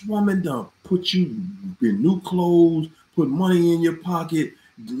 This woman done put you in new clothes, put money in your pocket,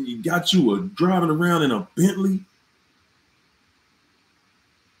 got you driving around in a Bentley.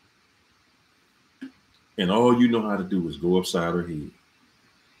 And all you know how to do is go upside her head.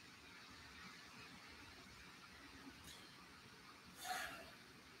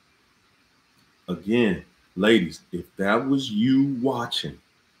 Again, ladies, if that was you watching,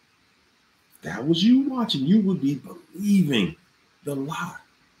 you would be believing the lie.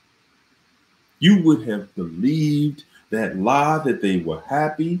 You would have believed that lie that they were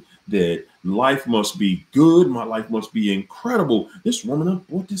happy, that life must be good, my life must be incredible. This woman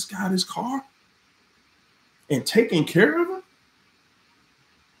bought this guy this car and taking care of him.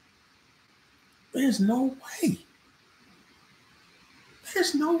 There's no way.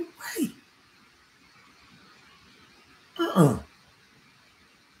 There's no way.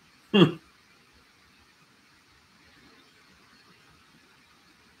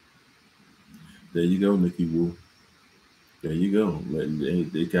 There you go, Nikki Wu. There you go.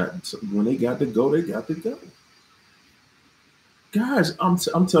 They got, when they got to go, they got to go. Guys, I'm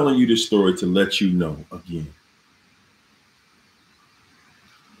telling you this story to let you know again.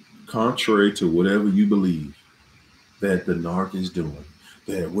 contrary to whatever you believe that the NARC is doing,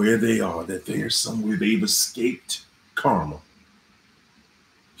 that where they are, that they're somewhere they've escaped karma.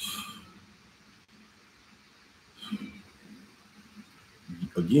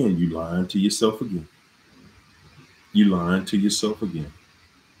 Again, you lying to yourself again. You lying to yourself again.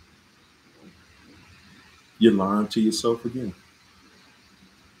 You're lying to yourself again.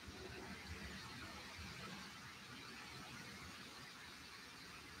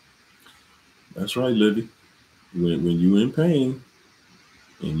 That's right, Livy. When you in pain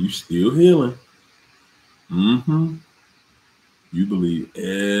and you still healing, you believe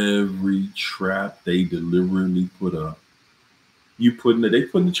every trap they deliberately put up. They putting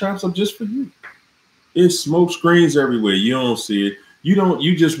the traps up just for you. It's smoke screens everywhere. You don't see it.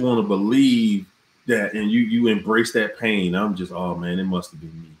 You just want to believe that, and you embrace that pain. I'm just, oh man, it must have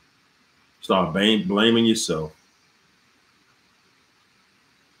been me. Start blaming yourself.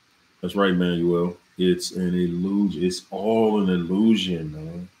 That's right, Manuel. It's an illusion. It's all an illusion,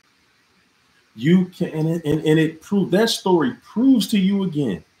 man. You can, and it proved, that story proves to you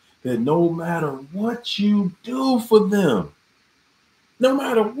again that no matter what you do for them, no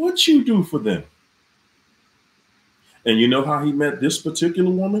matter what you do for them. And you know how he met this particular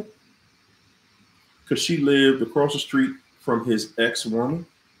woman? Because she lived across the street from his ex-woman,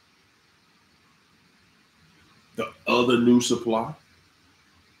 the other new supply.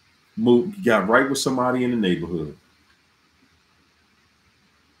 Got right with somebody in the neighborhood.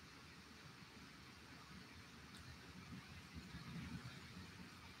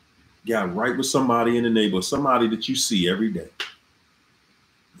 Got right with somebody in the neighborhood, somebody that you see every day.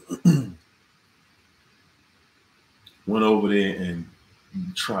 Went over there and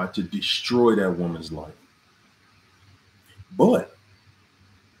tried to destroy that woman's life. But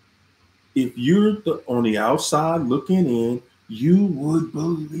if you're on the outside looking in, you would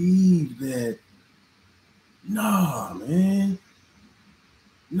believe that, nah, man.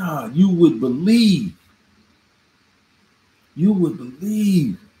 Nah, you would believe. You would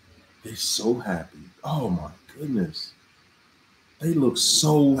believe. They're so happy. Oh my goodness. They look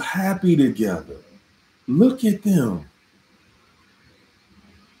so happy together. Look at them.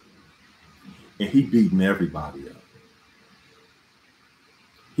 And he beating everybody up.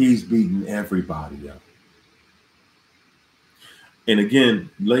 He's beating everybody up. And again,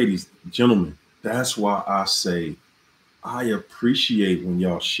 ladies, gentlemen, that's why I say I appreciate when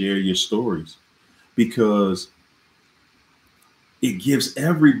y'all share your stories, because it gives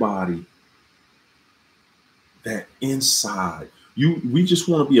everybody that inside. We just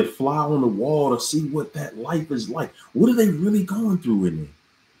want to be a fly on the wall to see what that life is like. What are they really going through in there?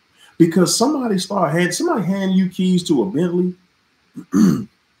 Because somebody hand you keys to a Bentley.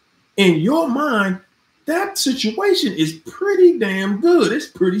 In your mind, that situation is pretty damn good. It's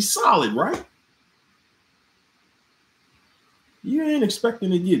pretty solid, right? You ain't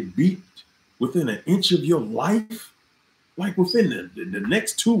expecting to get beat within an inch of your life, like within the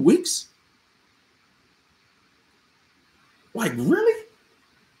next 2 weeks. Like, really?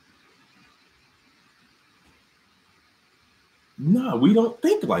 No, we don't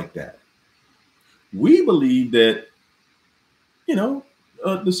think like that. We believe that,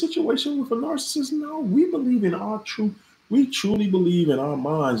 the situation with a narcissist, no, we believe in our truth. We truly believe in our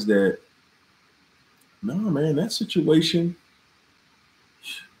minds that, no, man, that situation,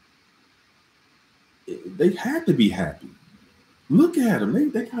 they had to be happy. Look at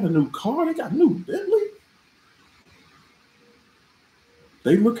them. They got a new car. They got a new Bentley.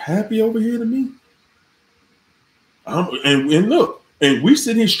 They look happy over here to me. And look, and we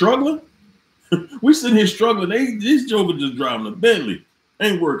sitting here struggling. We sitting here struggling. This joker just driving a Bentley.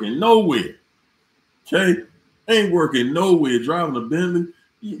 Ain't working nowhere. Okay? Ain't working nowhere. Driving a Bentley.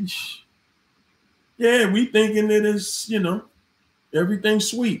 Yeah, we thinking that it's, everything's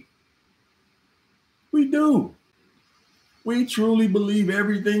sweet. We do. We truly believe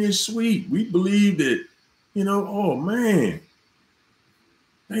everything is sweet. We believe that, oh man,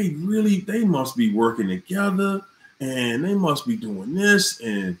 they must be working together, and they must be doing this,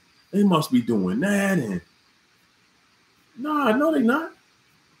 and they must be doing that. And no, they're not.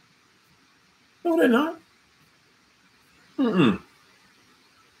 No, they're not.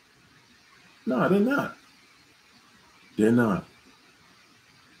 No, they're not. They're not.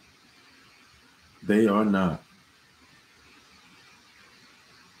 They are not.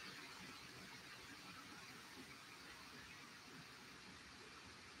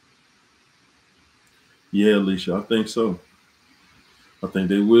 Yeah, Alicia, I think so. I think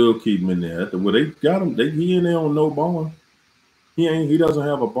they will keep him in there. Well, they got him. He in there on no bond. He doesn't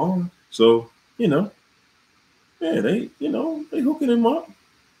have a bond. So, yeah, they hooking him up.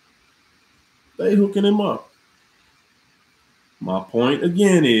 They hooking him up. My point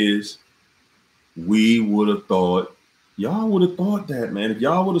again is, we would have thought, y'all would have thought that, man. If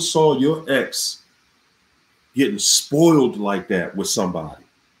y'all would have saw your ex getting spoiled like that with somebody,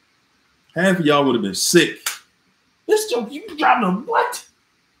 half of y'all would have been sick. This joke, you driving a what?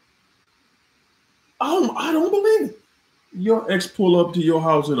 I don't believe it. Your ex pull up to your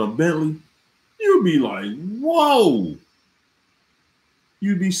house in a Bentley, you'd be like, whoa.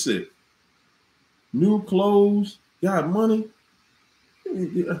 You'd be sick. New clothes, got money.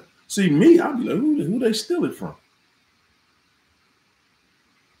 See me, I'd be like, who they steal it from?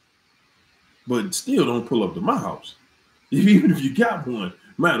 But still don't pull up to my house. Even if you got one,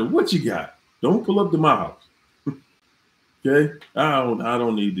 no matter what you got, don't pull up to my house. Okay? I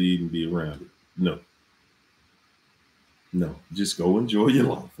don't need to even be around it. No. No. Just go enjoy your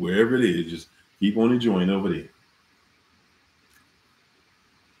life. Wherever it is, just keep on enjoying over there.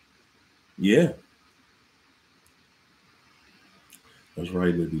 Yeah. That's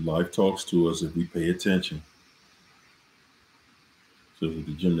right, Libby. Life talks to us if we pay attention. So I was at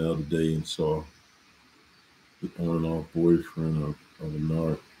the gym the other day and saw the on and off boyfriend of a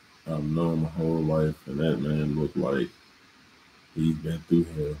NARC. I've known him my whole life, and that man looked like he's been through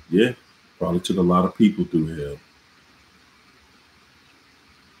hell. Yeah, probably took a lot of people through hell.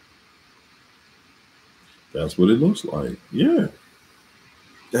 That's what it looks like. Yeah.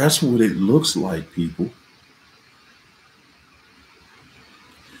 That's what it looks like, people.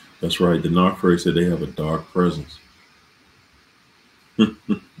 That's right. The NARC phrase said they have a dark presence.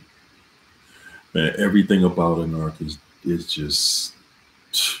 Man, everything about a NARC is just,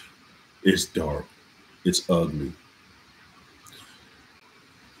 it's dark. It's ugly.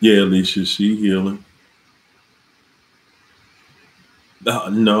 Yeah, Alicia, she healing.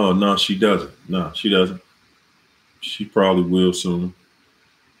 No, she doesn't. No, she doesn't. She probably will soon.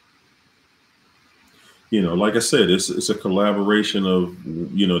 You know, like I said, it's a collaboration of,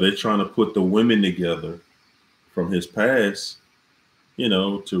 they're trying to put the women together from his past,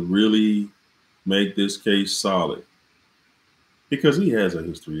 to really make this case solid, because he has a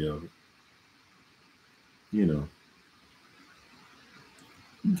history of it.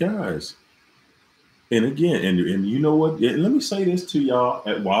 Guys. And again, and you know what? Let me say this to y'all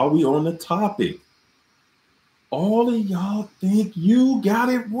while we on the topic. All of y'all think you got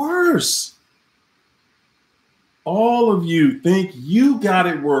it worse. All of you think you got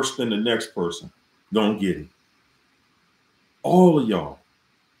it worse than the next person gonna get it. All of y'all.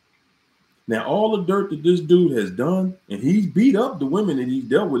 Now, all the dirt that this dude has done, and he's beat up the women that he's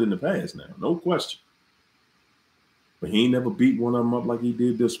dealt with in the past now, no question. But he ain't never beat one of them up like he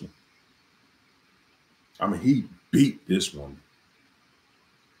did this one. I mean, he beat this woman.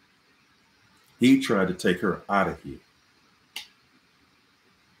 He tried to take her out of here.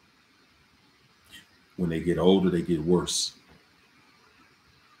 When they get older, they get worse.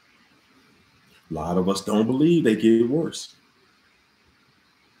 A lot of us don't believe they get worse.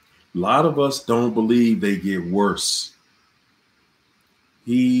 A lot of us don't believe they get worse.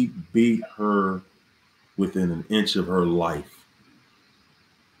 He beat her within an inch of her life.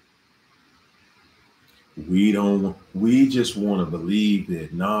 We just want to believe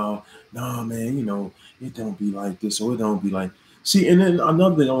that, no, man, it don't be like this, or it don't be like. See, and then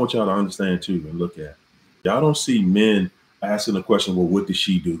another thing I want y'all to understand too and look at. Y'all don't see men asking the question, well, what did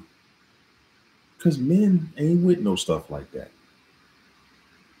she do? Because men ain't with no stuff like that.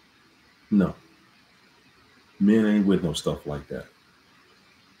 No. Men ain't with no stuff like that.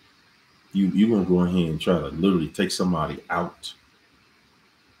 You gonna go ahead and try to literally take somebody out.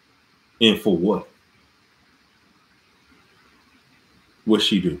 And for what? What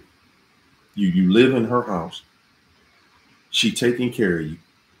she do? You live in her house. She taking care of you.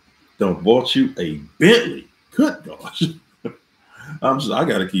 Done bought you a Bentley. Good gosh. I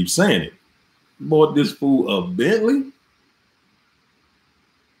gotta keep saying it. Bought this fool a Bentley?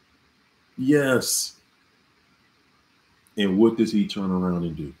 Yes. And what does he turn around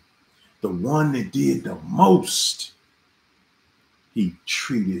and do? The one that did the most, he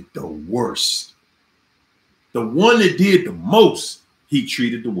treated the worst. The one that did the most, he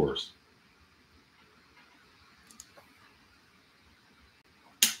treated the worst.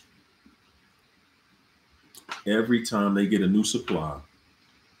 Every time they get a new supply,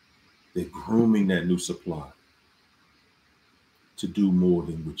 they're grooming that new supply to do more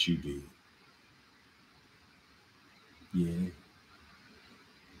than what you did. Yeah.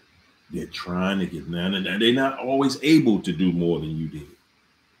 They're trying to get now. They're not always able to do more than you did.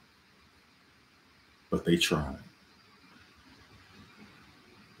 But they try.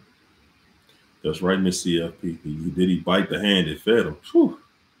 That's right, Miss CFP. Did he bite the hand that fed him? Whew.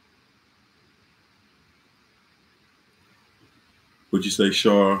 Would you say,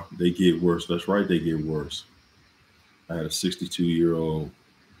 Shar? They get worse. That's right, they get worse. I had a 62-year-old.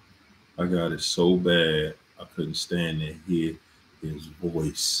 I got it so bad I couldn't stand to hear his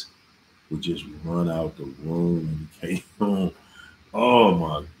voice. Would just run out the room when he came home. Oh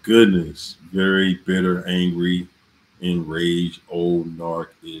my goodness. Very bitter, angry, enraged, old narc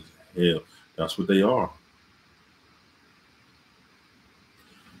is hell. That's what they are.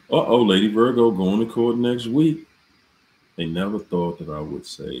 Uh-oh, Lady Virgo going to court next week. They never thought that I would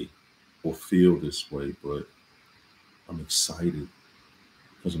say or feel this way, but I'm excited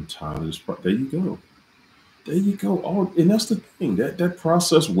because I'm tired of this. There you go. There you go. Oh, and that's the thing. That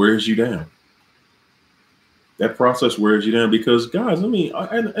process wears you down. That process wears you down because, guys, I mean,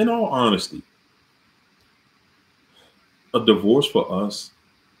 in all honesty, a divorce for us,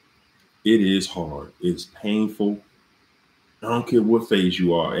 it is hard. It's painful. I don't care what phase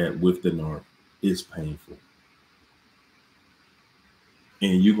you are at with the NARC. It's painful.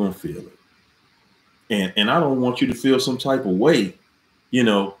 And you're going to feel it. And I don't want you to feel some type of way,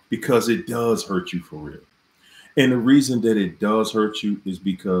 because it does hurt you for real. And the reason that it does hurt you is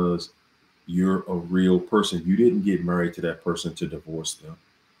because you're a real person. You didn't get married to that person to divorce them.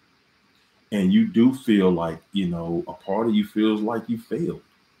 And you do feel like, a part of you feels like you failed.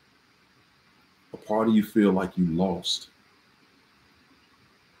 A part of you feel like you lost.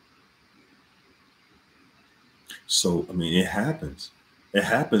 So, I mean, it happens. It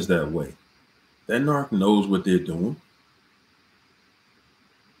happens that way. That narc knows what they're doing.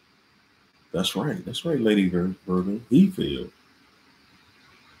 That's right. That's right, Lady Virgo. He failed.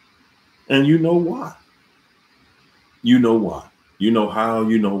 And you know why. You know why. You know how,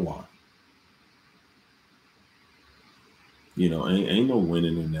 you know why. Ain't no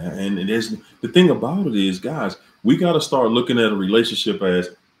winning in that. And there's the thing about it is, guys, we got to start looking at a relationship as,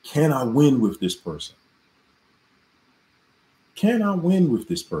 can I win with this person? Can I win with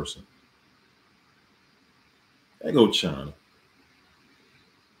this person? There go China.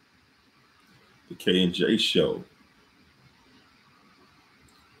 The K&J show.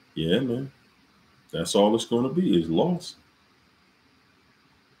 Yeah, man. That's all it's going to be is loss.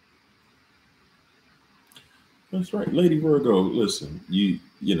 That's right. Lady Virgo, listen, you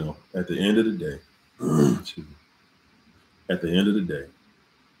know, at the end of the day, at the end of the day,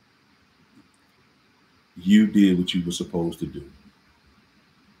 you did what you were supposed to do.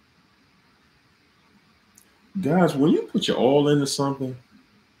 Guys, when you put your all into something,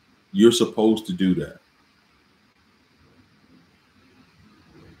 you're supposed to do that.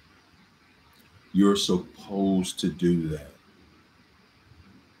 You're supposed to do that.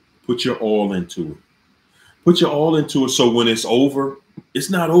 Put your all into it. Put your all into it so when it's over, it's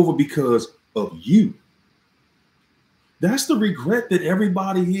not over because of you. That's the regret that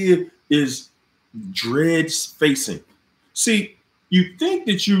everybody here is dreads facing. See, you think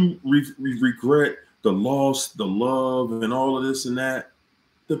that you regret the loss, the love, and all of this and that.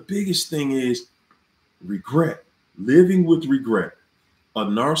 The biggest thing is regret, living with regret. A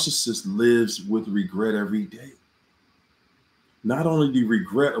narcissist lives with regret every day. Not only the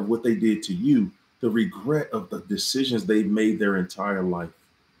regret of what they did to you, the regret of the decisions they've made their entire life.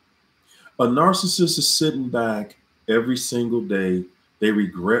 A narcissist is sitting back every single day. They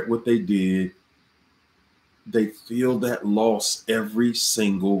regret what they did. They feel that loss every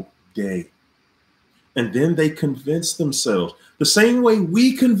single day. And then they convince themselves, the same way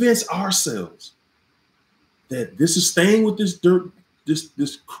we convince ourselves that this is staying with this dirt,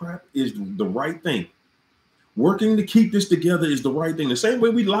 this crap is the right thing. Working to keep this together is the right thing. The same way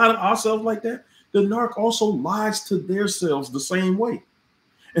we lie to ourselves like that, the narc also lies to themselves the same way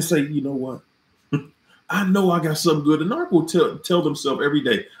and say, you know what? I know I got something good. The narc will tell themselves every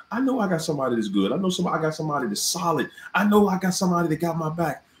day, I know I got somebody that's good. I know I got somebody that's solid. I know I got somebody that got my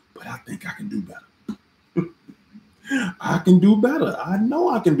back, but I think I can do better. I can do better. I know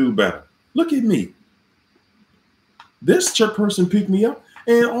I can do better. Look at me. This person picked me up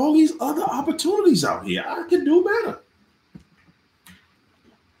and all these other opportunities out here. I can do better.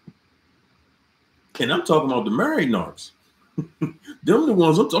 And I'm talking about the married narcs. Them the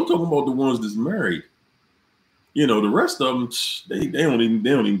ones I'm talking about, the ones that's married. You know, the rest of them, they don't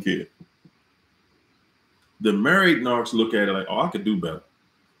even care. The married narcs look at it like, oh, I could do better.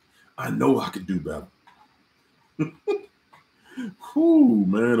 I know I could do better. Whew,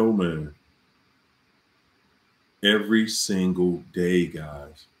 man, oh man. Every single day,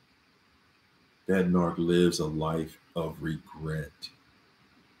 guys, that narc lives a life of regret.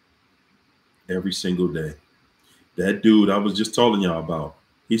 Every single day. That dude I was just telling y'all about,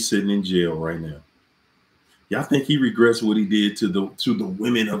 he's sitting in jail right now. Y'all think he regrets what he did to the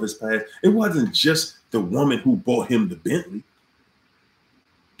women of his past? It wasn't just the woman who bought him the Bentley.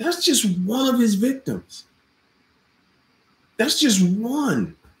 That's just one of his victims. That's just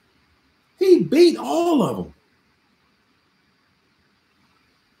one. He beat all of them.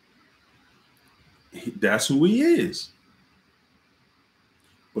 That's who he is.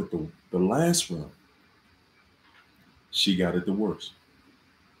 But the last one, she got it the worst.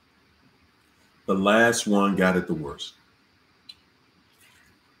 The last one got it the worst.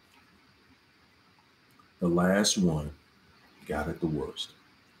 The last one got it the worst.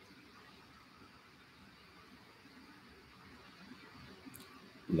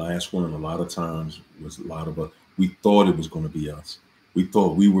 Last one, a lot of times, was a lot of us. We thought it was going to be us. We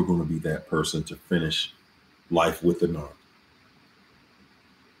thought we were going to be that person to finish life with the NARC.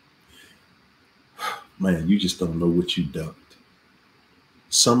 Man, you just don't know what you ducked.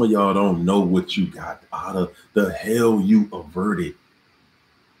 Some of y'all don't know what you got out of the hell you averted.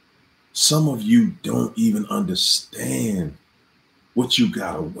 Some of you don't even understand what you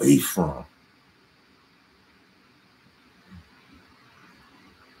got away from.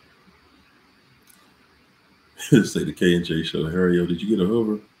 Say the K&J show, Harry, did you get a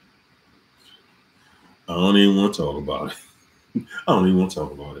Hoover? I don't even want to talk about it. I don't even want to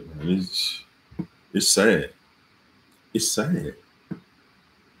talk about it, man. It's sad. It's sad.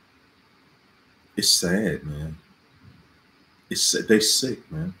 It's sad, man. They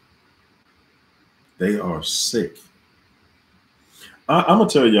sick, man. They are sick. I'm gonna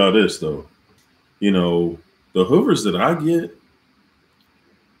tell y'all this though. You know, the Hoovers that I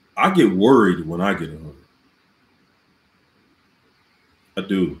get worried when I get a Hoover. I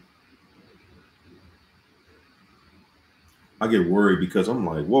do. I get worried because I'm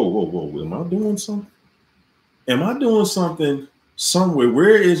like, whoa. Am I doing something? Am I doing something somewhere?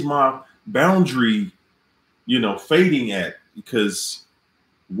 Where is my boundary, fading at? Because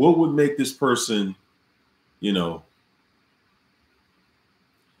what would make this person, man.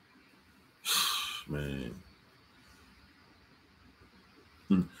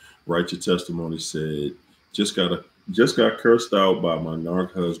 Write your testimony said, just got cursed out by my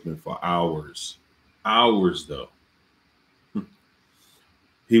NARC husband for hours. Hours though.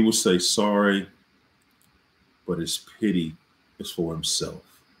 He will say sorry, but his pity is for himself,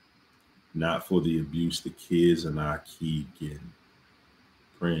 not for the abuse the kids and I keep getting.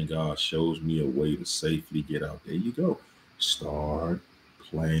 Praying God shows me a way to safely get out. There you go. Start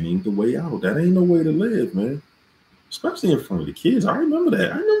planning the way out. That ain't no way to live, man. Especially in front of the kids. I remember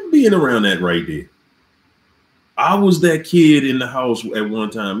that. I remember being around that right there. I was that kid in the house at one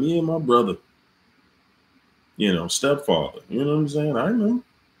time. Me and my brother. Stepfather. You know what I'm saying? I remember.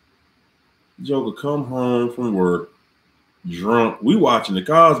 Joker come home from work, drunk. We watching the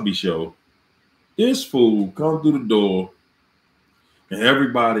Cosby Show. This fool come through the door, and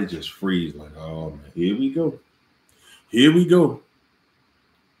everybody just freeze like, oh man, here we go. Here we go.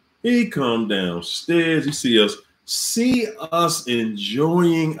 He come downstairs. He see us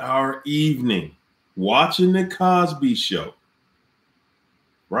enjoying our evening, watching the Cosby Show.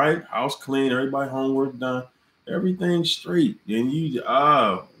 Right? House clean, everybody homework done, everything straight. And you,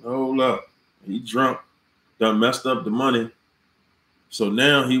 hold up. He drunk, done messed up the money. So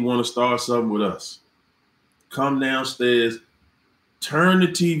now he want to start something with us. Come downstairs, turn the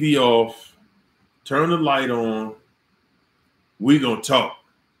TV off, turn the light on. We gonna talk.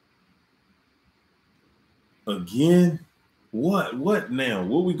 Again? What now?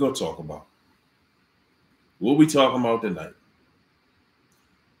 What we gonna talk about? What we talking about tonight?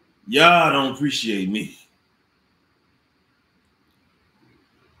 Y'all don't appreciate me.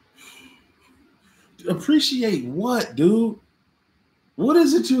 Appreciate what, dude? What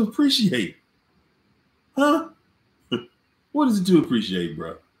is it to appreciate? Huh? What is it to appreciate,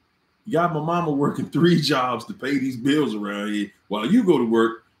 bro? You got my mama working 3 jobs to pay these bills around here while you go to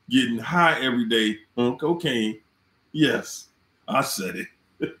work getting high every day on cocaine. Yes, I said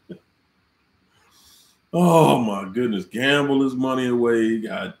it. Oh my goodness. Gamble his money away. He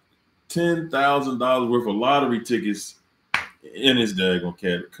got $10,000 worth of lottery tickets in his daggone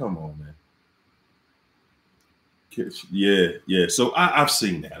cabinet. Come on, man. Yeah. So I've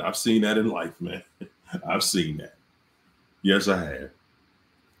seen that. I've seen that in life, man. I've seen that. Yes, I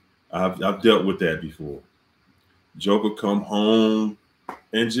have. I've dealt with that before. Joker come home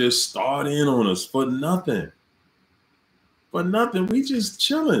and just start in on us for nothing. For nothing. We just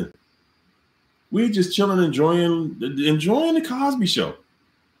chilling. We just chilling, enjoying the Cosby Show.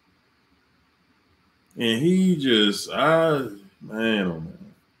 And he just, man, oh man.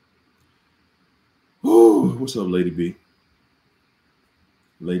 Whoo, what's up, Lady B?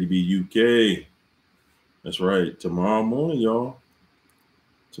 Lady B UK. That's right. Tomorrow morning, y'all.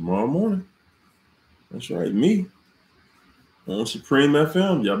 Tomorrow morning. That's right. Me. on Supreme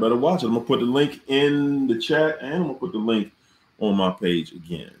FM. Y'all better watch it. I'm gonna put the link in the chat, and I'm gonna put the link on my page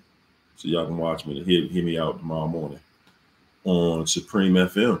again, so y'all can watch me to hear me out tomorrow morning on Supreme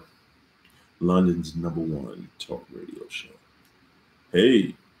FM, London's #1 talk radio show.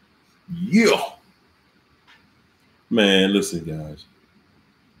 Hey, yeah, man. Listen, guys.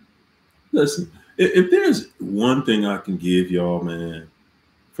 Listen. If there's one thing I can give y'all, man,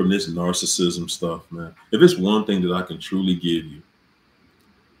 from this narcissism stuff, man, if it's one thing that I can truly give you,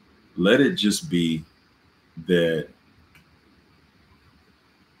 let it just be that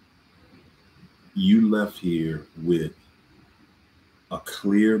you left here with a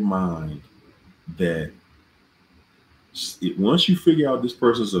clear mind that once you figure out this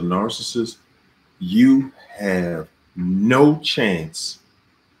person's a narcissist, you have no chance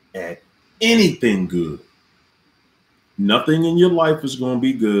at anything good. Nothing in your life is going to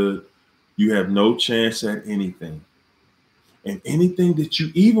be good. You have no chance at anything. And anything that you,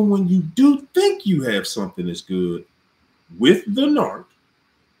 even when you do think you have something that's good with the NARC,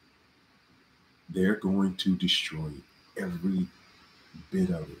 they're going to destroy it. Every bit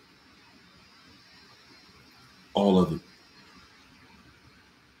of it. All of it.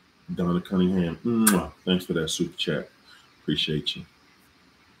 Donna Cunningham, thanks for that super chat. Appreciate you.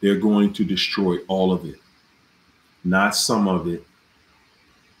 They're going to destroy all of it. Not some of it.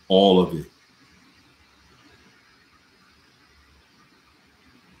 All of it.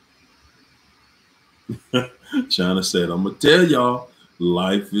 China said, I'm going to tell y'all,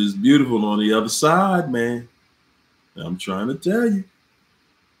 life is beautiful on the other side, man. I'm trying to tell you.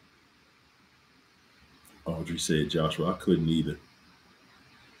 Audrey said, Joshua, I couldn't either.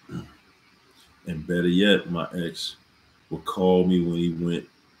 And better yet, my ex would call me when he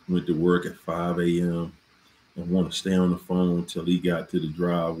went to work at 5 a.m. and want to stay on the phone until he got to the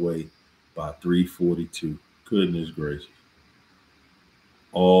driveway by 3:42. Goodness gracious.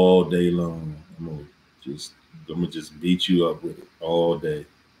 All day long. I'm gonna just beat you up with it all day.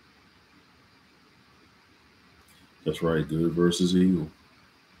 That's right, good versus evil.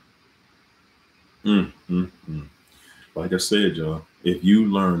 Like I said, y'all, if you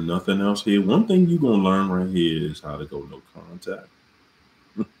learn nothing else here, one thing you're gonna learn right here is how to go no contact.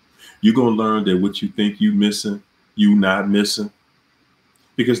 You're gonna learn that what you think you missing, you not missing,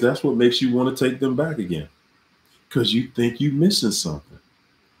 because that's what makes you want to take them back again. Because you think you missing something.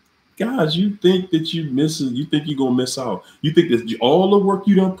 Guys, you think that you missing, you think you're gonna miss out. You think that all the work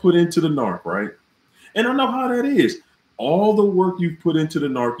you don't put into the NARC, right? And I know how that is. All the work you put into the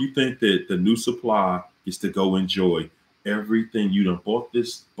NARC, you think that the new supply is to go enjoy everything you done bought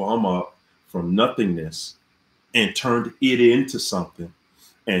this bum up from nothingness and turned it into something,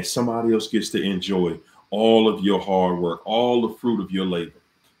 and somebody else gets to enjoy all of your hard work, all the fruit of your labor.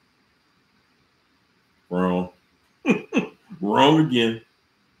 Wrong. Wrong again.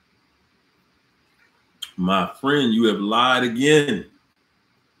 My friend, you have lied again.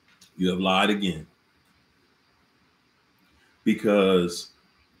 You have lied again. Because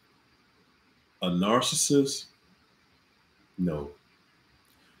a narcissist, no,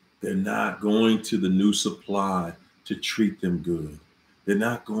 they're not going to the new supply to treat them good. They're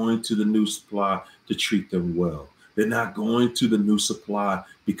not going to the new supply to treat them well. They're not going to the new supply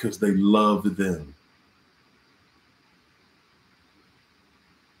because they love them.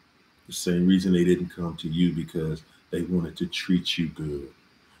 The same reason they didn't come to you, because they wanted to treat you good.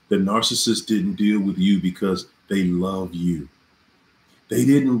 The narcissist didn't deal with you because they love you. They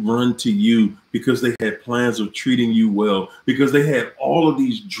didn't run to you because they had plans of treating you well, because they had all of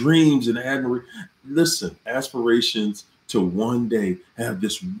these dreams and aspirations to one day have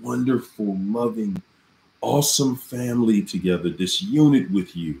this wonderful, loving, awesome family together, this unit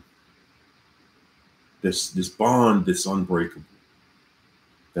with you, this bond that's unbreakable.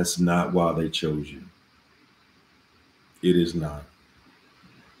 That's not why they chose you. It is not.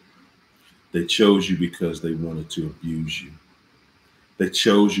 They chose you because they wanted to abuse you. They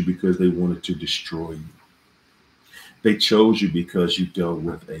chose you because they wanted to destroy you. They chose you because you dealt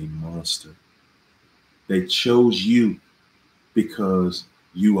with a monster. They chose you because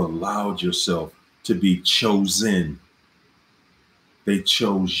you allowed yourself to be chosen. They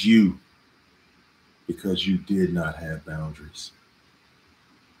chose you because you did not have boundaries.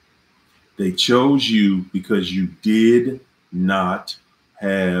 They chose you because you did not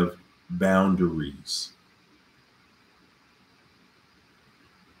have boundaries.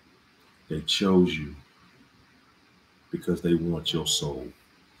 They chose you because they want your soul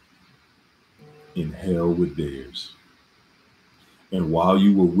in hell with theirs. And while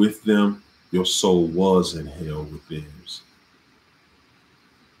you were with them, your soul was in hell with theirs.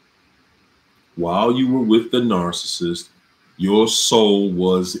 While you were with the narcissist, Your soul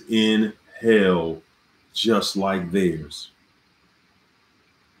was in hell just like theirs.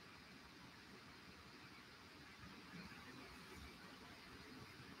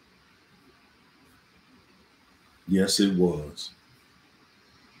 Yes, it was.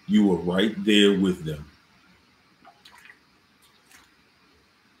 You were right there with them.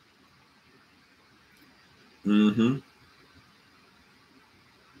 Mm-hmm.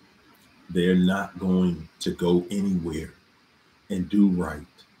 They're not going to go anywhere and do right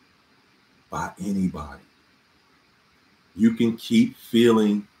by anybody. You can keep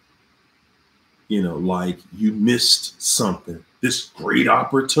feeling, like you missed something, this great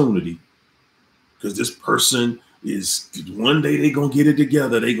opportunity, because this person is one day they're going to get it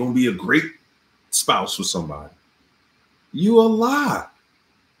together. They're going to be a great spouse for somebody. You a lie.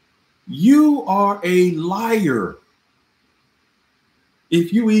 You are a liar.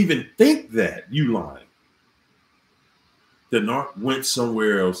 If you even think that, you lying. The NARC went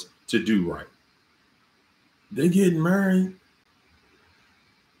somewhere else to do right. They getting married.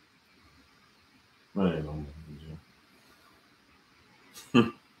 Man,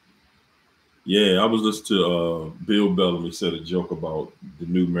 yeah, I was listening to Bill Bellamy said a joke about the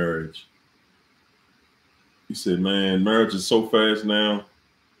new marriage. He said, man, marriage is so fast now.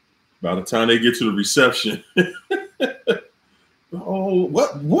 By the time they get to the reception, oh,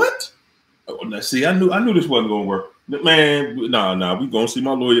 what? Oh, now, see, I knew this wasn't gonna work. Man, nah, we gonna see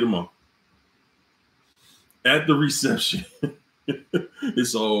my lawyer tomorrow. At the reception,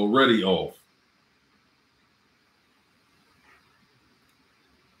 it's already off.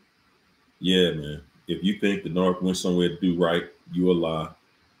 Yeah, man. If you think the NARC went somewhere to do right, you a lie.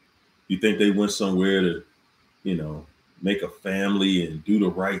 You think they went somewhere to, make a family and do the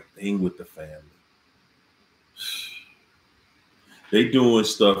right thing with the family. They doing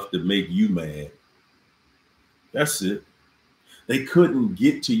stuff to make you mad. That's it. They couldn't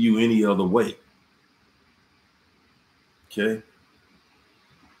get to you any other way. Okay?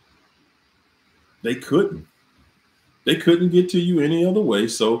 They couldn't. They couldn't get to you any other way.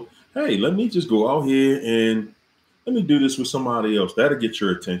 So, hey, let me just go out here and let me do this with somebody else. That'll get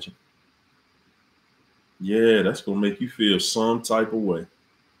your attention. Yeah, that's going to make you feel some type of way.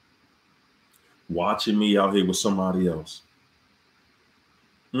 Watching me out here with somebody else.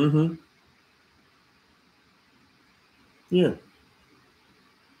 Mm-hmm. Yeah.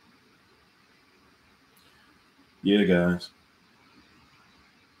 Yeah, guys.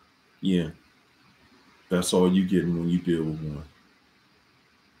 Yeah. That's all you getting when you deal with one.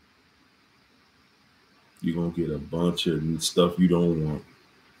 You're going to get a bunch of stuff you don't want.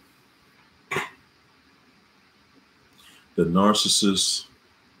 The narcissist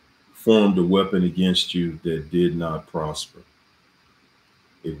formed a weapon against you that did not prosper.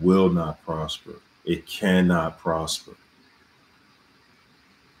 It will not prosper. It cannot prosper.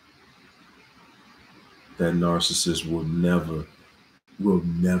 That narcissist will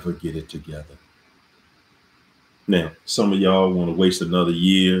never get it together. Now, some of y'all want to waste another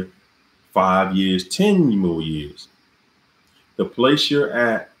year, 5 years, 10 more years. The place you're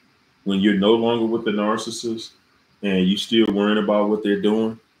at when you're no longer with the narcissist and you still worrying about what they're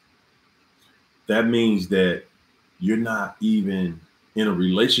doing, that means that you're not even in a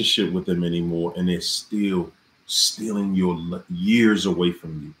relationship with them anymore, and they're still stealing your years away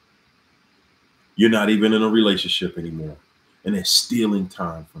from you. You're not even in a relationship anymore, and they're stealing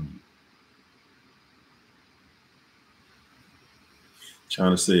time from you.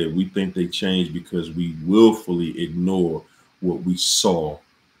 Trying to say we think they changed because we willfully ignore what we saw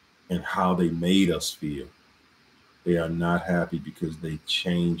and how they made us feel. They are not happy because they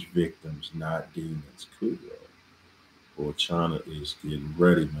change victims, not demons. Cool. Boy, China is getting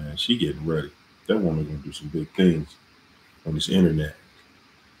ready, man. She getting ready. That woman gonna do some big things on this internet.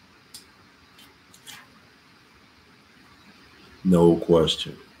 No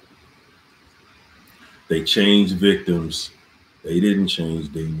question. They changed victims. They didn't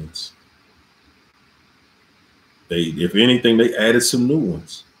change demons. If anything, they added some new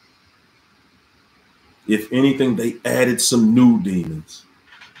ones. If anything, they added some new demons.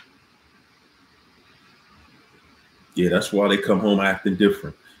 Yeah, that's why they come home acting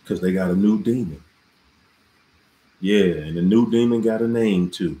different, because they got a new demon. Yeah, and the new demon got a name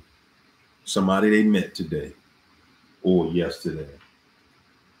too. Somebody they met today or yesterday.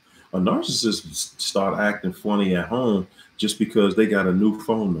 A narcissist start acting funny at home just because they got a new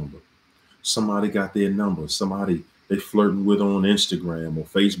phone number. Somebody got their number. Somebody they flirting with on Instagram or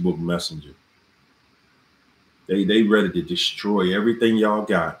Facebook Messenger. They ready to destroy everything y'all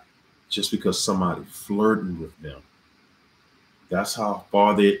got just because somebody flirting with them. That's how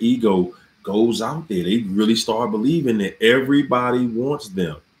far their ego goes out there. They really start believing that everybody wants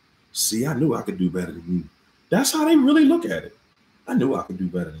them. See, I knew I could do better than you. That's how they really look at it. I knew I could do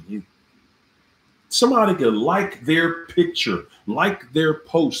better than you. Somebody could like their picture, like their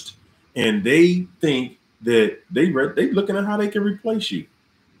post, and they think that they looking at how they can replace you.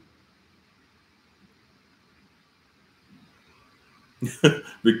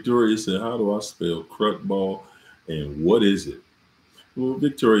 Victoria said, "How do I spell crutball, and what is it?" Well,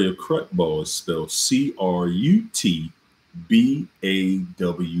 Victoria, crutball is spelled Crutball,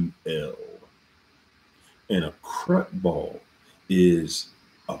 and a crutball is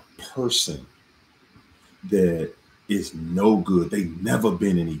a person that is no good. They never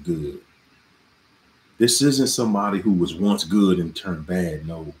been any good. This isn't somebody who was once good and turned bad.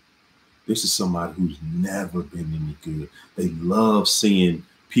 No, this is somebody who's never been any good. They love seeing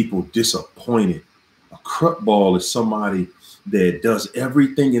people disappointed. A crutball is somebody that does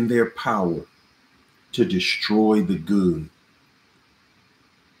everything in their power to destroy the good.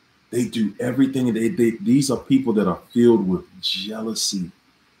 They do everything. These are people that are filled with jealousy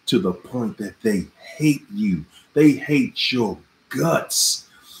to the point that they hate you. They hate your guts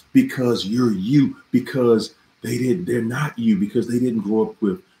because you're you, because they're not you, because they didn't grow up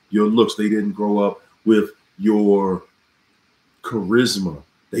with your looks. They didn't grow up with your charisma.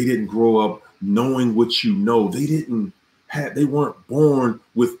 They didn't grow up knowing what you know. They weren't born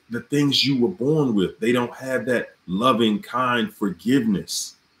with the things you were born with. They don't have that loving, kind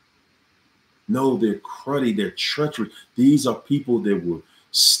forgiveness. No, they're cruddy, they're treacherous. These are people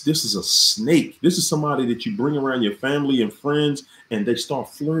this is a snake. This is somebody that you bring around your family and friends, and they start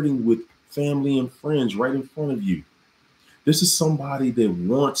flirting with family and friends right in front of you. This is somebody that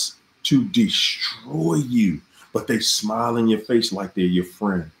wants to destroy you, but they smile in your face like they're your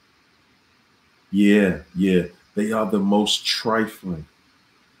friend. Yeah. They are the most trifling.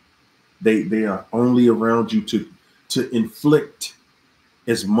 They are only around you to inflict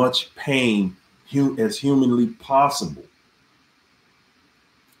as much pain as humanly possible.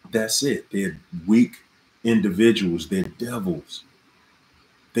 That's it. They're weak individuals. They're devils.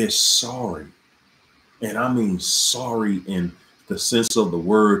 They're sorry. And I mean sorry in the sense of the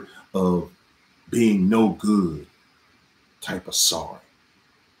word of being no good type of sorry.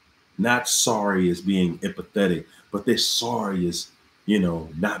 Not sorry as being empathetic, but they're sorry as,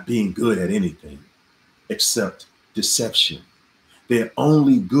 not being good at anything except deception. They're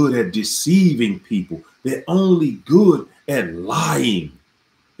only good at deceiving people. They're only good at lying.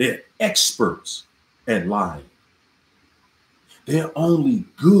 They're experts at lying. They're only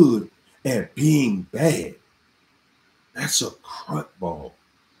good at being bad. That's a crutball.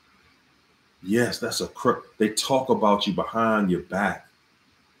 Yes, that's a crut. They talk about you behind your back.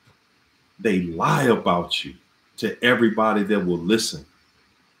 They lie about you to everybody that will listen.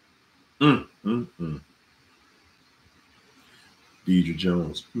 Deidre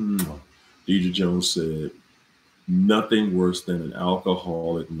Jones. Deidre Jones said, nothing worse than an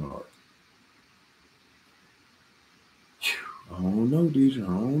alcoholic NARC. I don't know, Deidre. I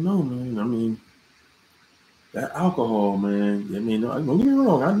don't know, man. I mean, that alcohol, man. I mean, don't get me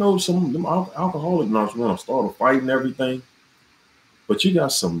wrong. I know some of them alcoholic narcs want to start a fight and everything, but you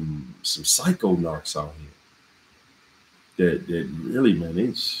got some psycho narcs out here that really, man,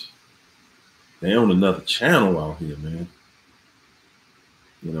 they on another channel out here, man.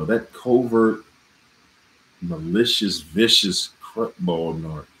 That covert, malicious, vicious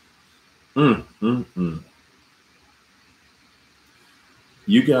crutball narc.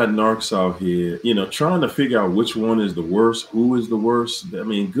 You got narcs out here, trying to figure out which one is the worst, who is the worst. I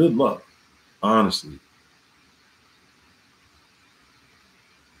mean, good luck, honestly.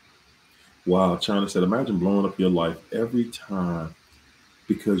 Wow, China said, imagine blowing up your life every time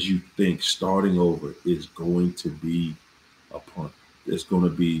because you think starting over is going to be upon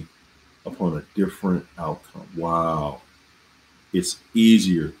a different outcome. Wow. It's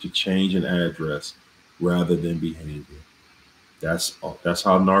easier to change an address rather than behavior. That's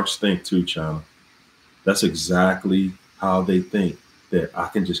how narcs think too, China. That's exactly how they think, that I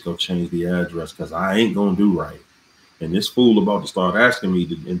can just go change the address because I ain't gonna do right. And this fool about to start asking me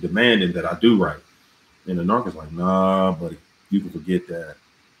and demanding that I do right. And the narc is like, nah, buddy, you can forget that.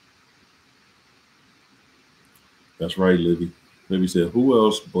 That's right, Livy. Livy said, who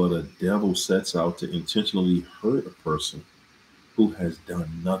else but a devil sets out to intentionally hurt a person who has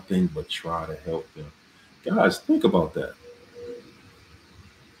done nothing but try to help them? Guys, think about that.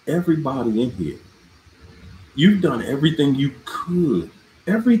 Everybody in here, you've done everything you could,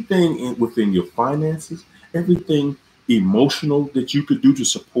 everything within your finances, everything emotional that you could do to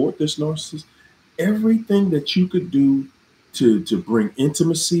support this narcissist, everything that you could do to bring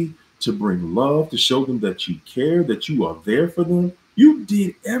intimacy, to bring love, to show them that you care, that you are there for them. You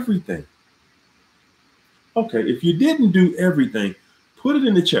did everything. Okay, if you didn't do everything, put it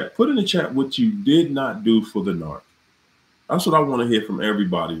in the chat. Put in the chat what you did not do for the NARC. That's what I want to hear from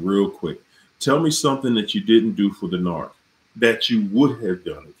everybody real quick. Tell me something that you didn't do for the NARC that you would have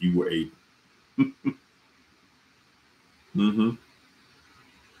done if you were able.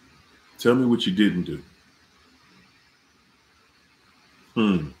 Tell me what you didn't do.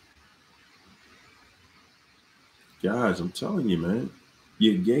 Guys, I'm telling you, man,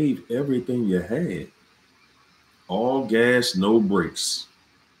 you gave everything you had. All gas, no brakes.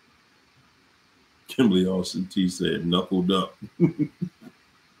 Kimberly Austin T said, knuckled up.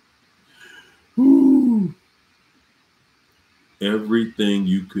 Woo. Everything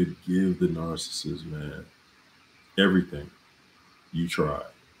you could give the narcissist, man. Everything. You tried.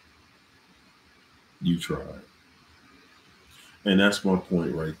 You tried. And that's my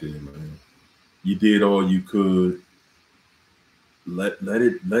point right there, man. You did all you could. Let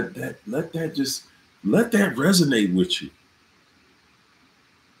that resonate with you.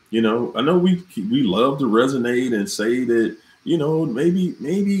 You know, I know we love to resonate and say that, you know, maybe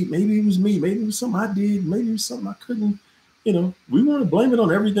it was me, maybe it was something I did, maybe it was something I couldn't, you know, we want to blame it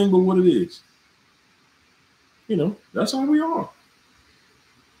on everything but what it is. You know, that's how we are.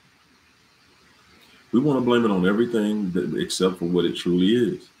 We want to blame it on everything except for what it truly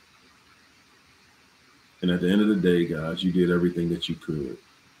is. And at the end of the day, guys, you did everything that you could.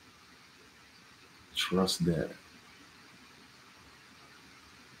 Trust that.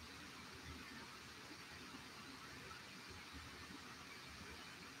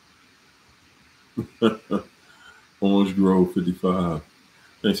 Orange Grove 55.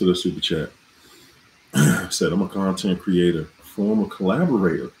 Thanks for the super chat. Said, I'm a content creator, a former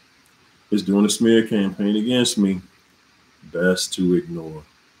collaborator. Is doing a smear campaign against me. Best to ignore.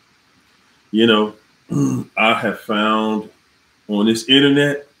 You know, I have found on this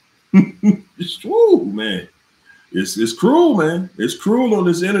internet, it's true, man. It's cruel, man. It's cruel on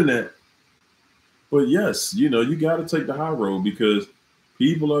this internet. But yes, you know, you got to take the high road because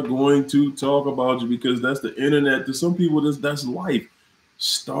people are going to talk about you because that's the internet. To some people, that's life.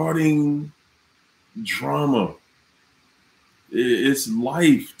 Starting drama. It's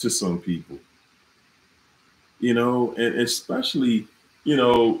life to some people. You know, and especially, you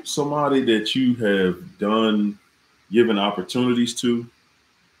know, somebody that you have given opportunities to,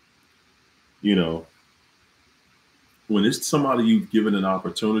 you know, when it's somebody you've given an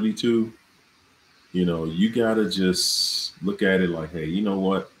opportunity to, you know, you got to just look at it like, hey, you know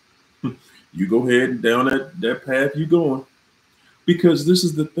what? You go ahead and down that path you're going. Because this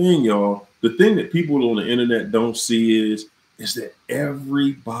is the thing, y'all. The thing that people on the internet don't see is that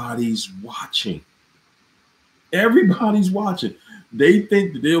everybody's watching. Everybody's watching. They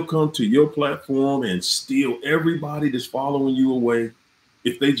think that they'll come to your platform and steal everybody that's following you away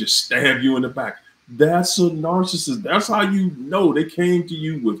if they just stab you in the back. That's a narcissist. That's how you know they came to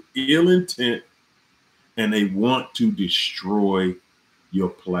you with ill intent and they want to destroy your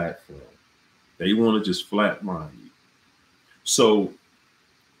platform. They want to just flatline you. So,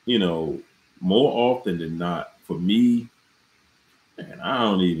 you know, more often than not, for me, and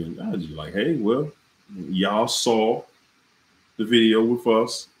I was just like, hey, well, y'all saw the video with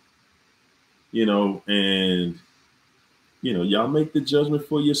us, you know, and, you know, y'all make the judgment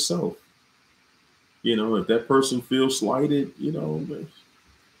for yourself. You know, if that person feels slighted, you know,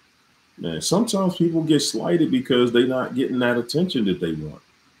 man, sometimes people get slighted because they're not getting that attention that they want.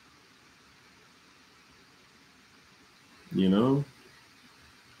 You know,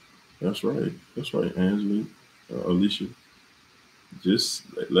 that's right. That's right, Angela, Alicia. Just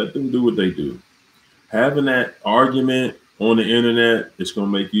let them do what they do. Having that argument on the internet, it's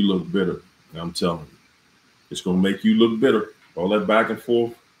going to make you look bitter. I'm telling you. It's going to make you look bitter. All that back and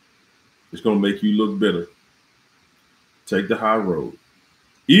forth, it's going to make you look bitter. Take the high road.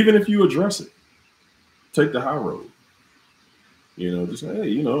 Even if you address it, take the high road. You know, just say, hey,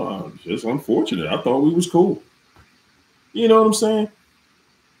 you know, it's unfortunate. I thought we was cool. You know what I'm saying?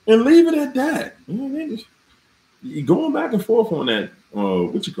 And leave it at that. You know, going back and forth on that,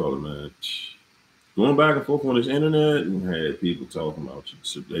 what you call it, man? Going back and forth on this internet and had people talking about you.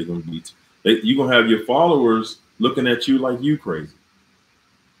 So they're gonna be, you're gonna have your followers looking at you like you crazy.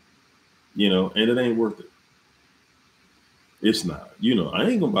 You know, and it ain't worth it. It's not. You know, I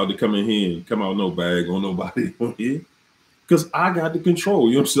ain't gonna about to come in here and come out no bag on nobody on here. Because I got the control.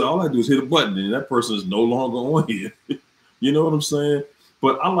 You know what I'm saying? All I do is hit a button and that person is no longer on here. You know what I'm saying?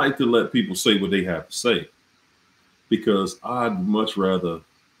 But I like to let people say what they have to say. Because I'd much rather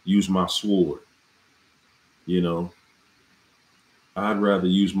use my sword. You know, I'd rather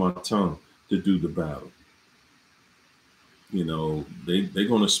use my tongue to do the battle. You know, they're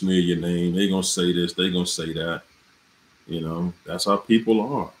gonna smear your name. They're gonna say this. They're gonna say that. You know, that's how people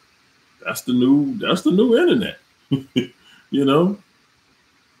are. That's the new internet. You know,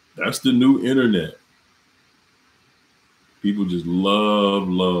 that's the new internet. People just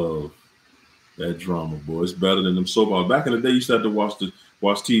love that drama, boy. It's better than them soap operas. Back in the day, you used to have to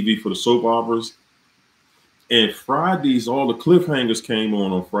watch TV for the soap operas. And Fridays, all the cliffhangers came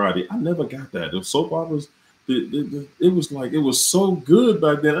on Friday. I never got that. The soap operas, it was like it was so good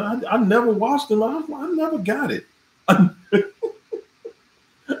back then. I never watched them. I never got it. I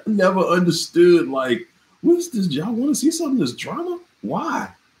never understood like what's this? Y'all want to see something this drama?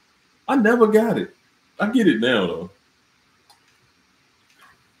 Why? I never got it. I get it now though.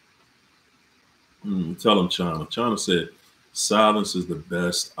 Tell them China. China said silence is the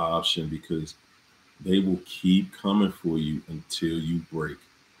best option because they will keep coming for you until you break.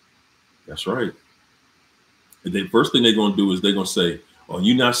 That's right. And the first thing they're gonna do is they're gonna say, "Oh,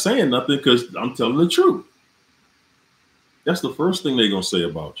 you're not saying nothing because I'm telling the truth." That's the first thing they're gonna say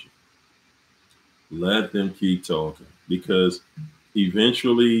about you. Let them keep talking because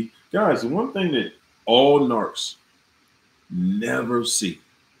eventually, guys, the one thing that all narcs never see,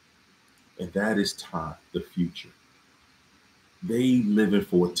 and that is time, the future. They living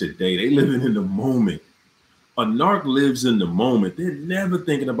for today. They living in the moment. A narc lives in the moment. They're never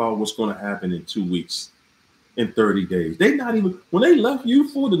thinking about what's going to happen in 2 weeks, in 30 days. They not even when they left you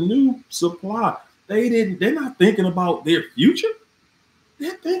for the new supply, they're not thinking about their future.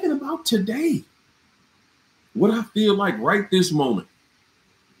 They're thinking about today. What I feel like right this moment.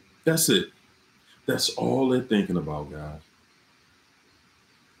 That's it. That's all they're thinking about, guys.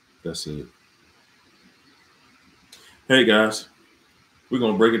 That's it. Hey guys, we're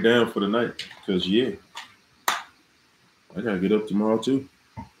gonna break it down for the night because yeah, I gotta get up tomorrow too.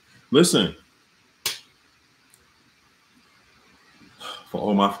 Listen, for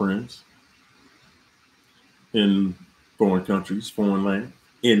all my friends in foreign countries, foreign land,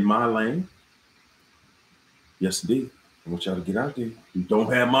 in my land, yes indeed. I want y'all to get out there. You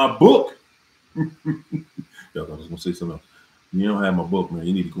don't have my book. Y'all thought I was gonna say something else. You don't have my book, man.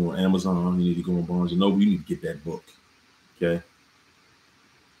 You need to go on Amazon. You need to go on Barnes and Noble. You need to get that book. Okay.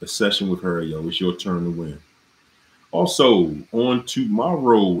 The session with her, yo. It's your turn to win. Also, on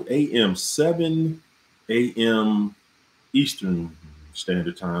tomorrow, AM 7 a.m. Eastern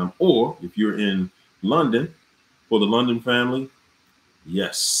Standard Time, or if you're in London, for the London family,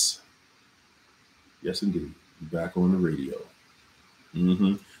 yes, yes indeed, back on the radio.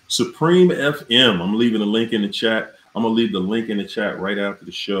 Supreme FM. I'm leaving a link in the chat. I'm gonna leave the link in the chat right after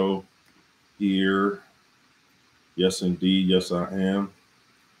the show here. Yes, indeed. Yes, I am.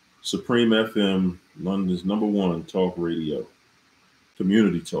 Supreme FM, London's #1 talk radio,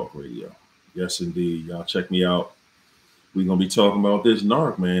 community talk radio. Yes, indeed. Y'all check me out. We're gonna be talking about this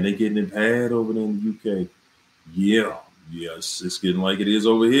NARC, man. They getting it bad over there in the UK. Yeah, yes, it's getting like it is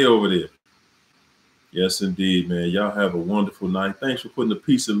over here, over there. Yes, indeed, man. Y'all have a wonderful night. Thanks for putting the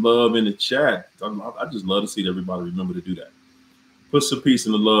peace and love in the chat. I just love to see everybody remember to do that. Put some peace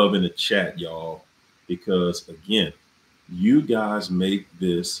and the love in the chat, y'all, because again, you guys make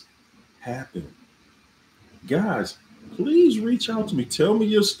this happen. Guys, please reach out to me. Tell me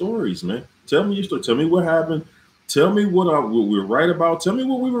your stories, man. Tell me your story. Tell me what happened. Tell me what we're right about. Tell me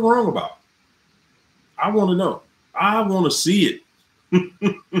what we were wrong about. I want to know. I want to see it.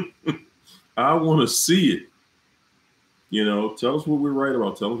 I want to see it. You know, tell us what we're right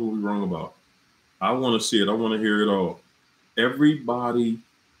about. Tell us what we're wrong about. I want to see it. I want to hear it all. Everybody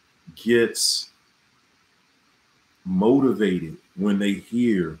gets motivated when they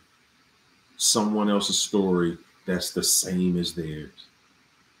hear someone else's story that's the same as theirs.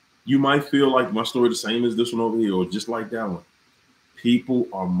 You might feel like my story the same as this one over here, or just like that one. People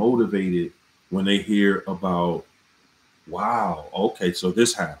are motivated when they hear about, wow, okay, so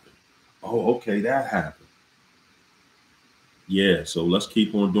this happened. Oh, okay, that happened. Yeah, so let's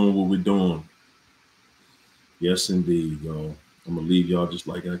keep on doing what we're doing. Yes, indeed, y'all. I'm gonna leave y'all just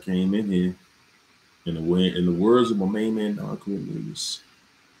like I came in here. In the words of my main man, NARC News.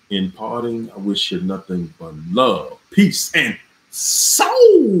 In parting, I wish you nothing but love, peace, and soul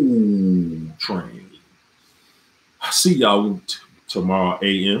train. I see y'all tomorrow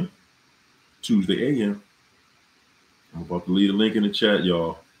AM, Tuesday AM. I'm about to leave a link in the chat,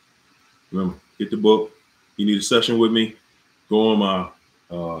 y'all. Remember, get the book. You need a session with me, go on my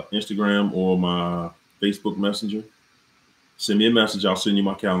Instagram or my Facebook Messenger. Send me a message. I'll send you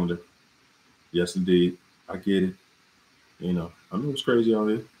my calendar. Yes, indeed. I get it. You know, I know it's crazy out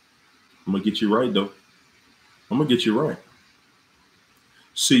here. I'm going to get you right, though. I'm going to get you right.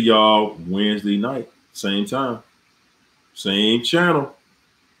 See y'all Wednesday night, same time, same channel.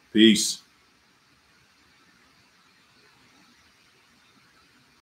 Peace.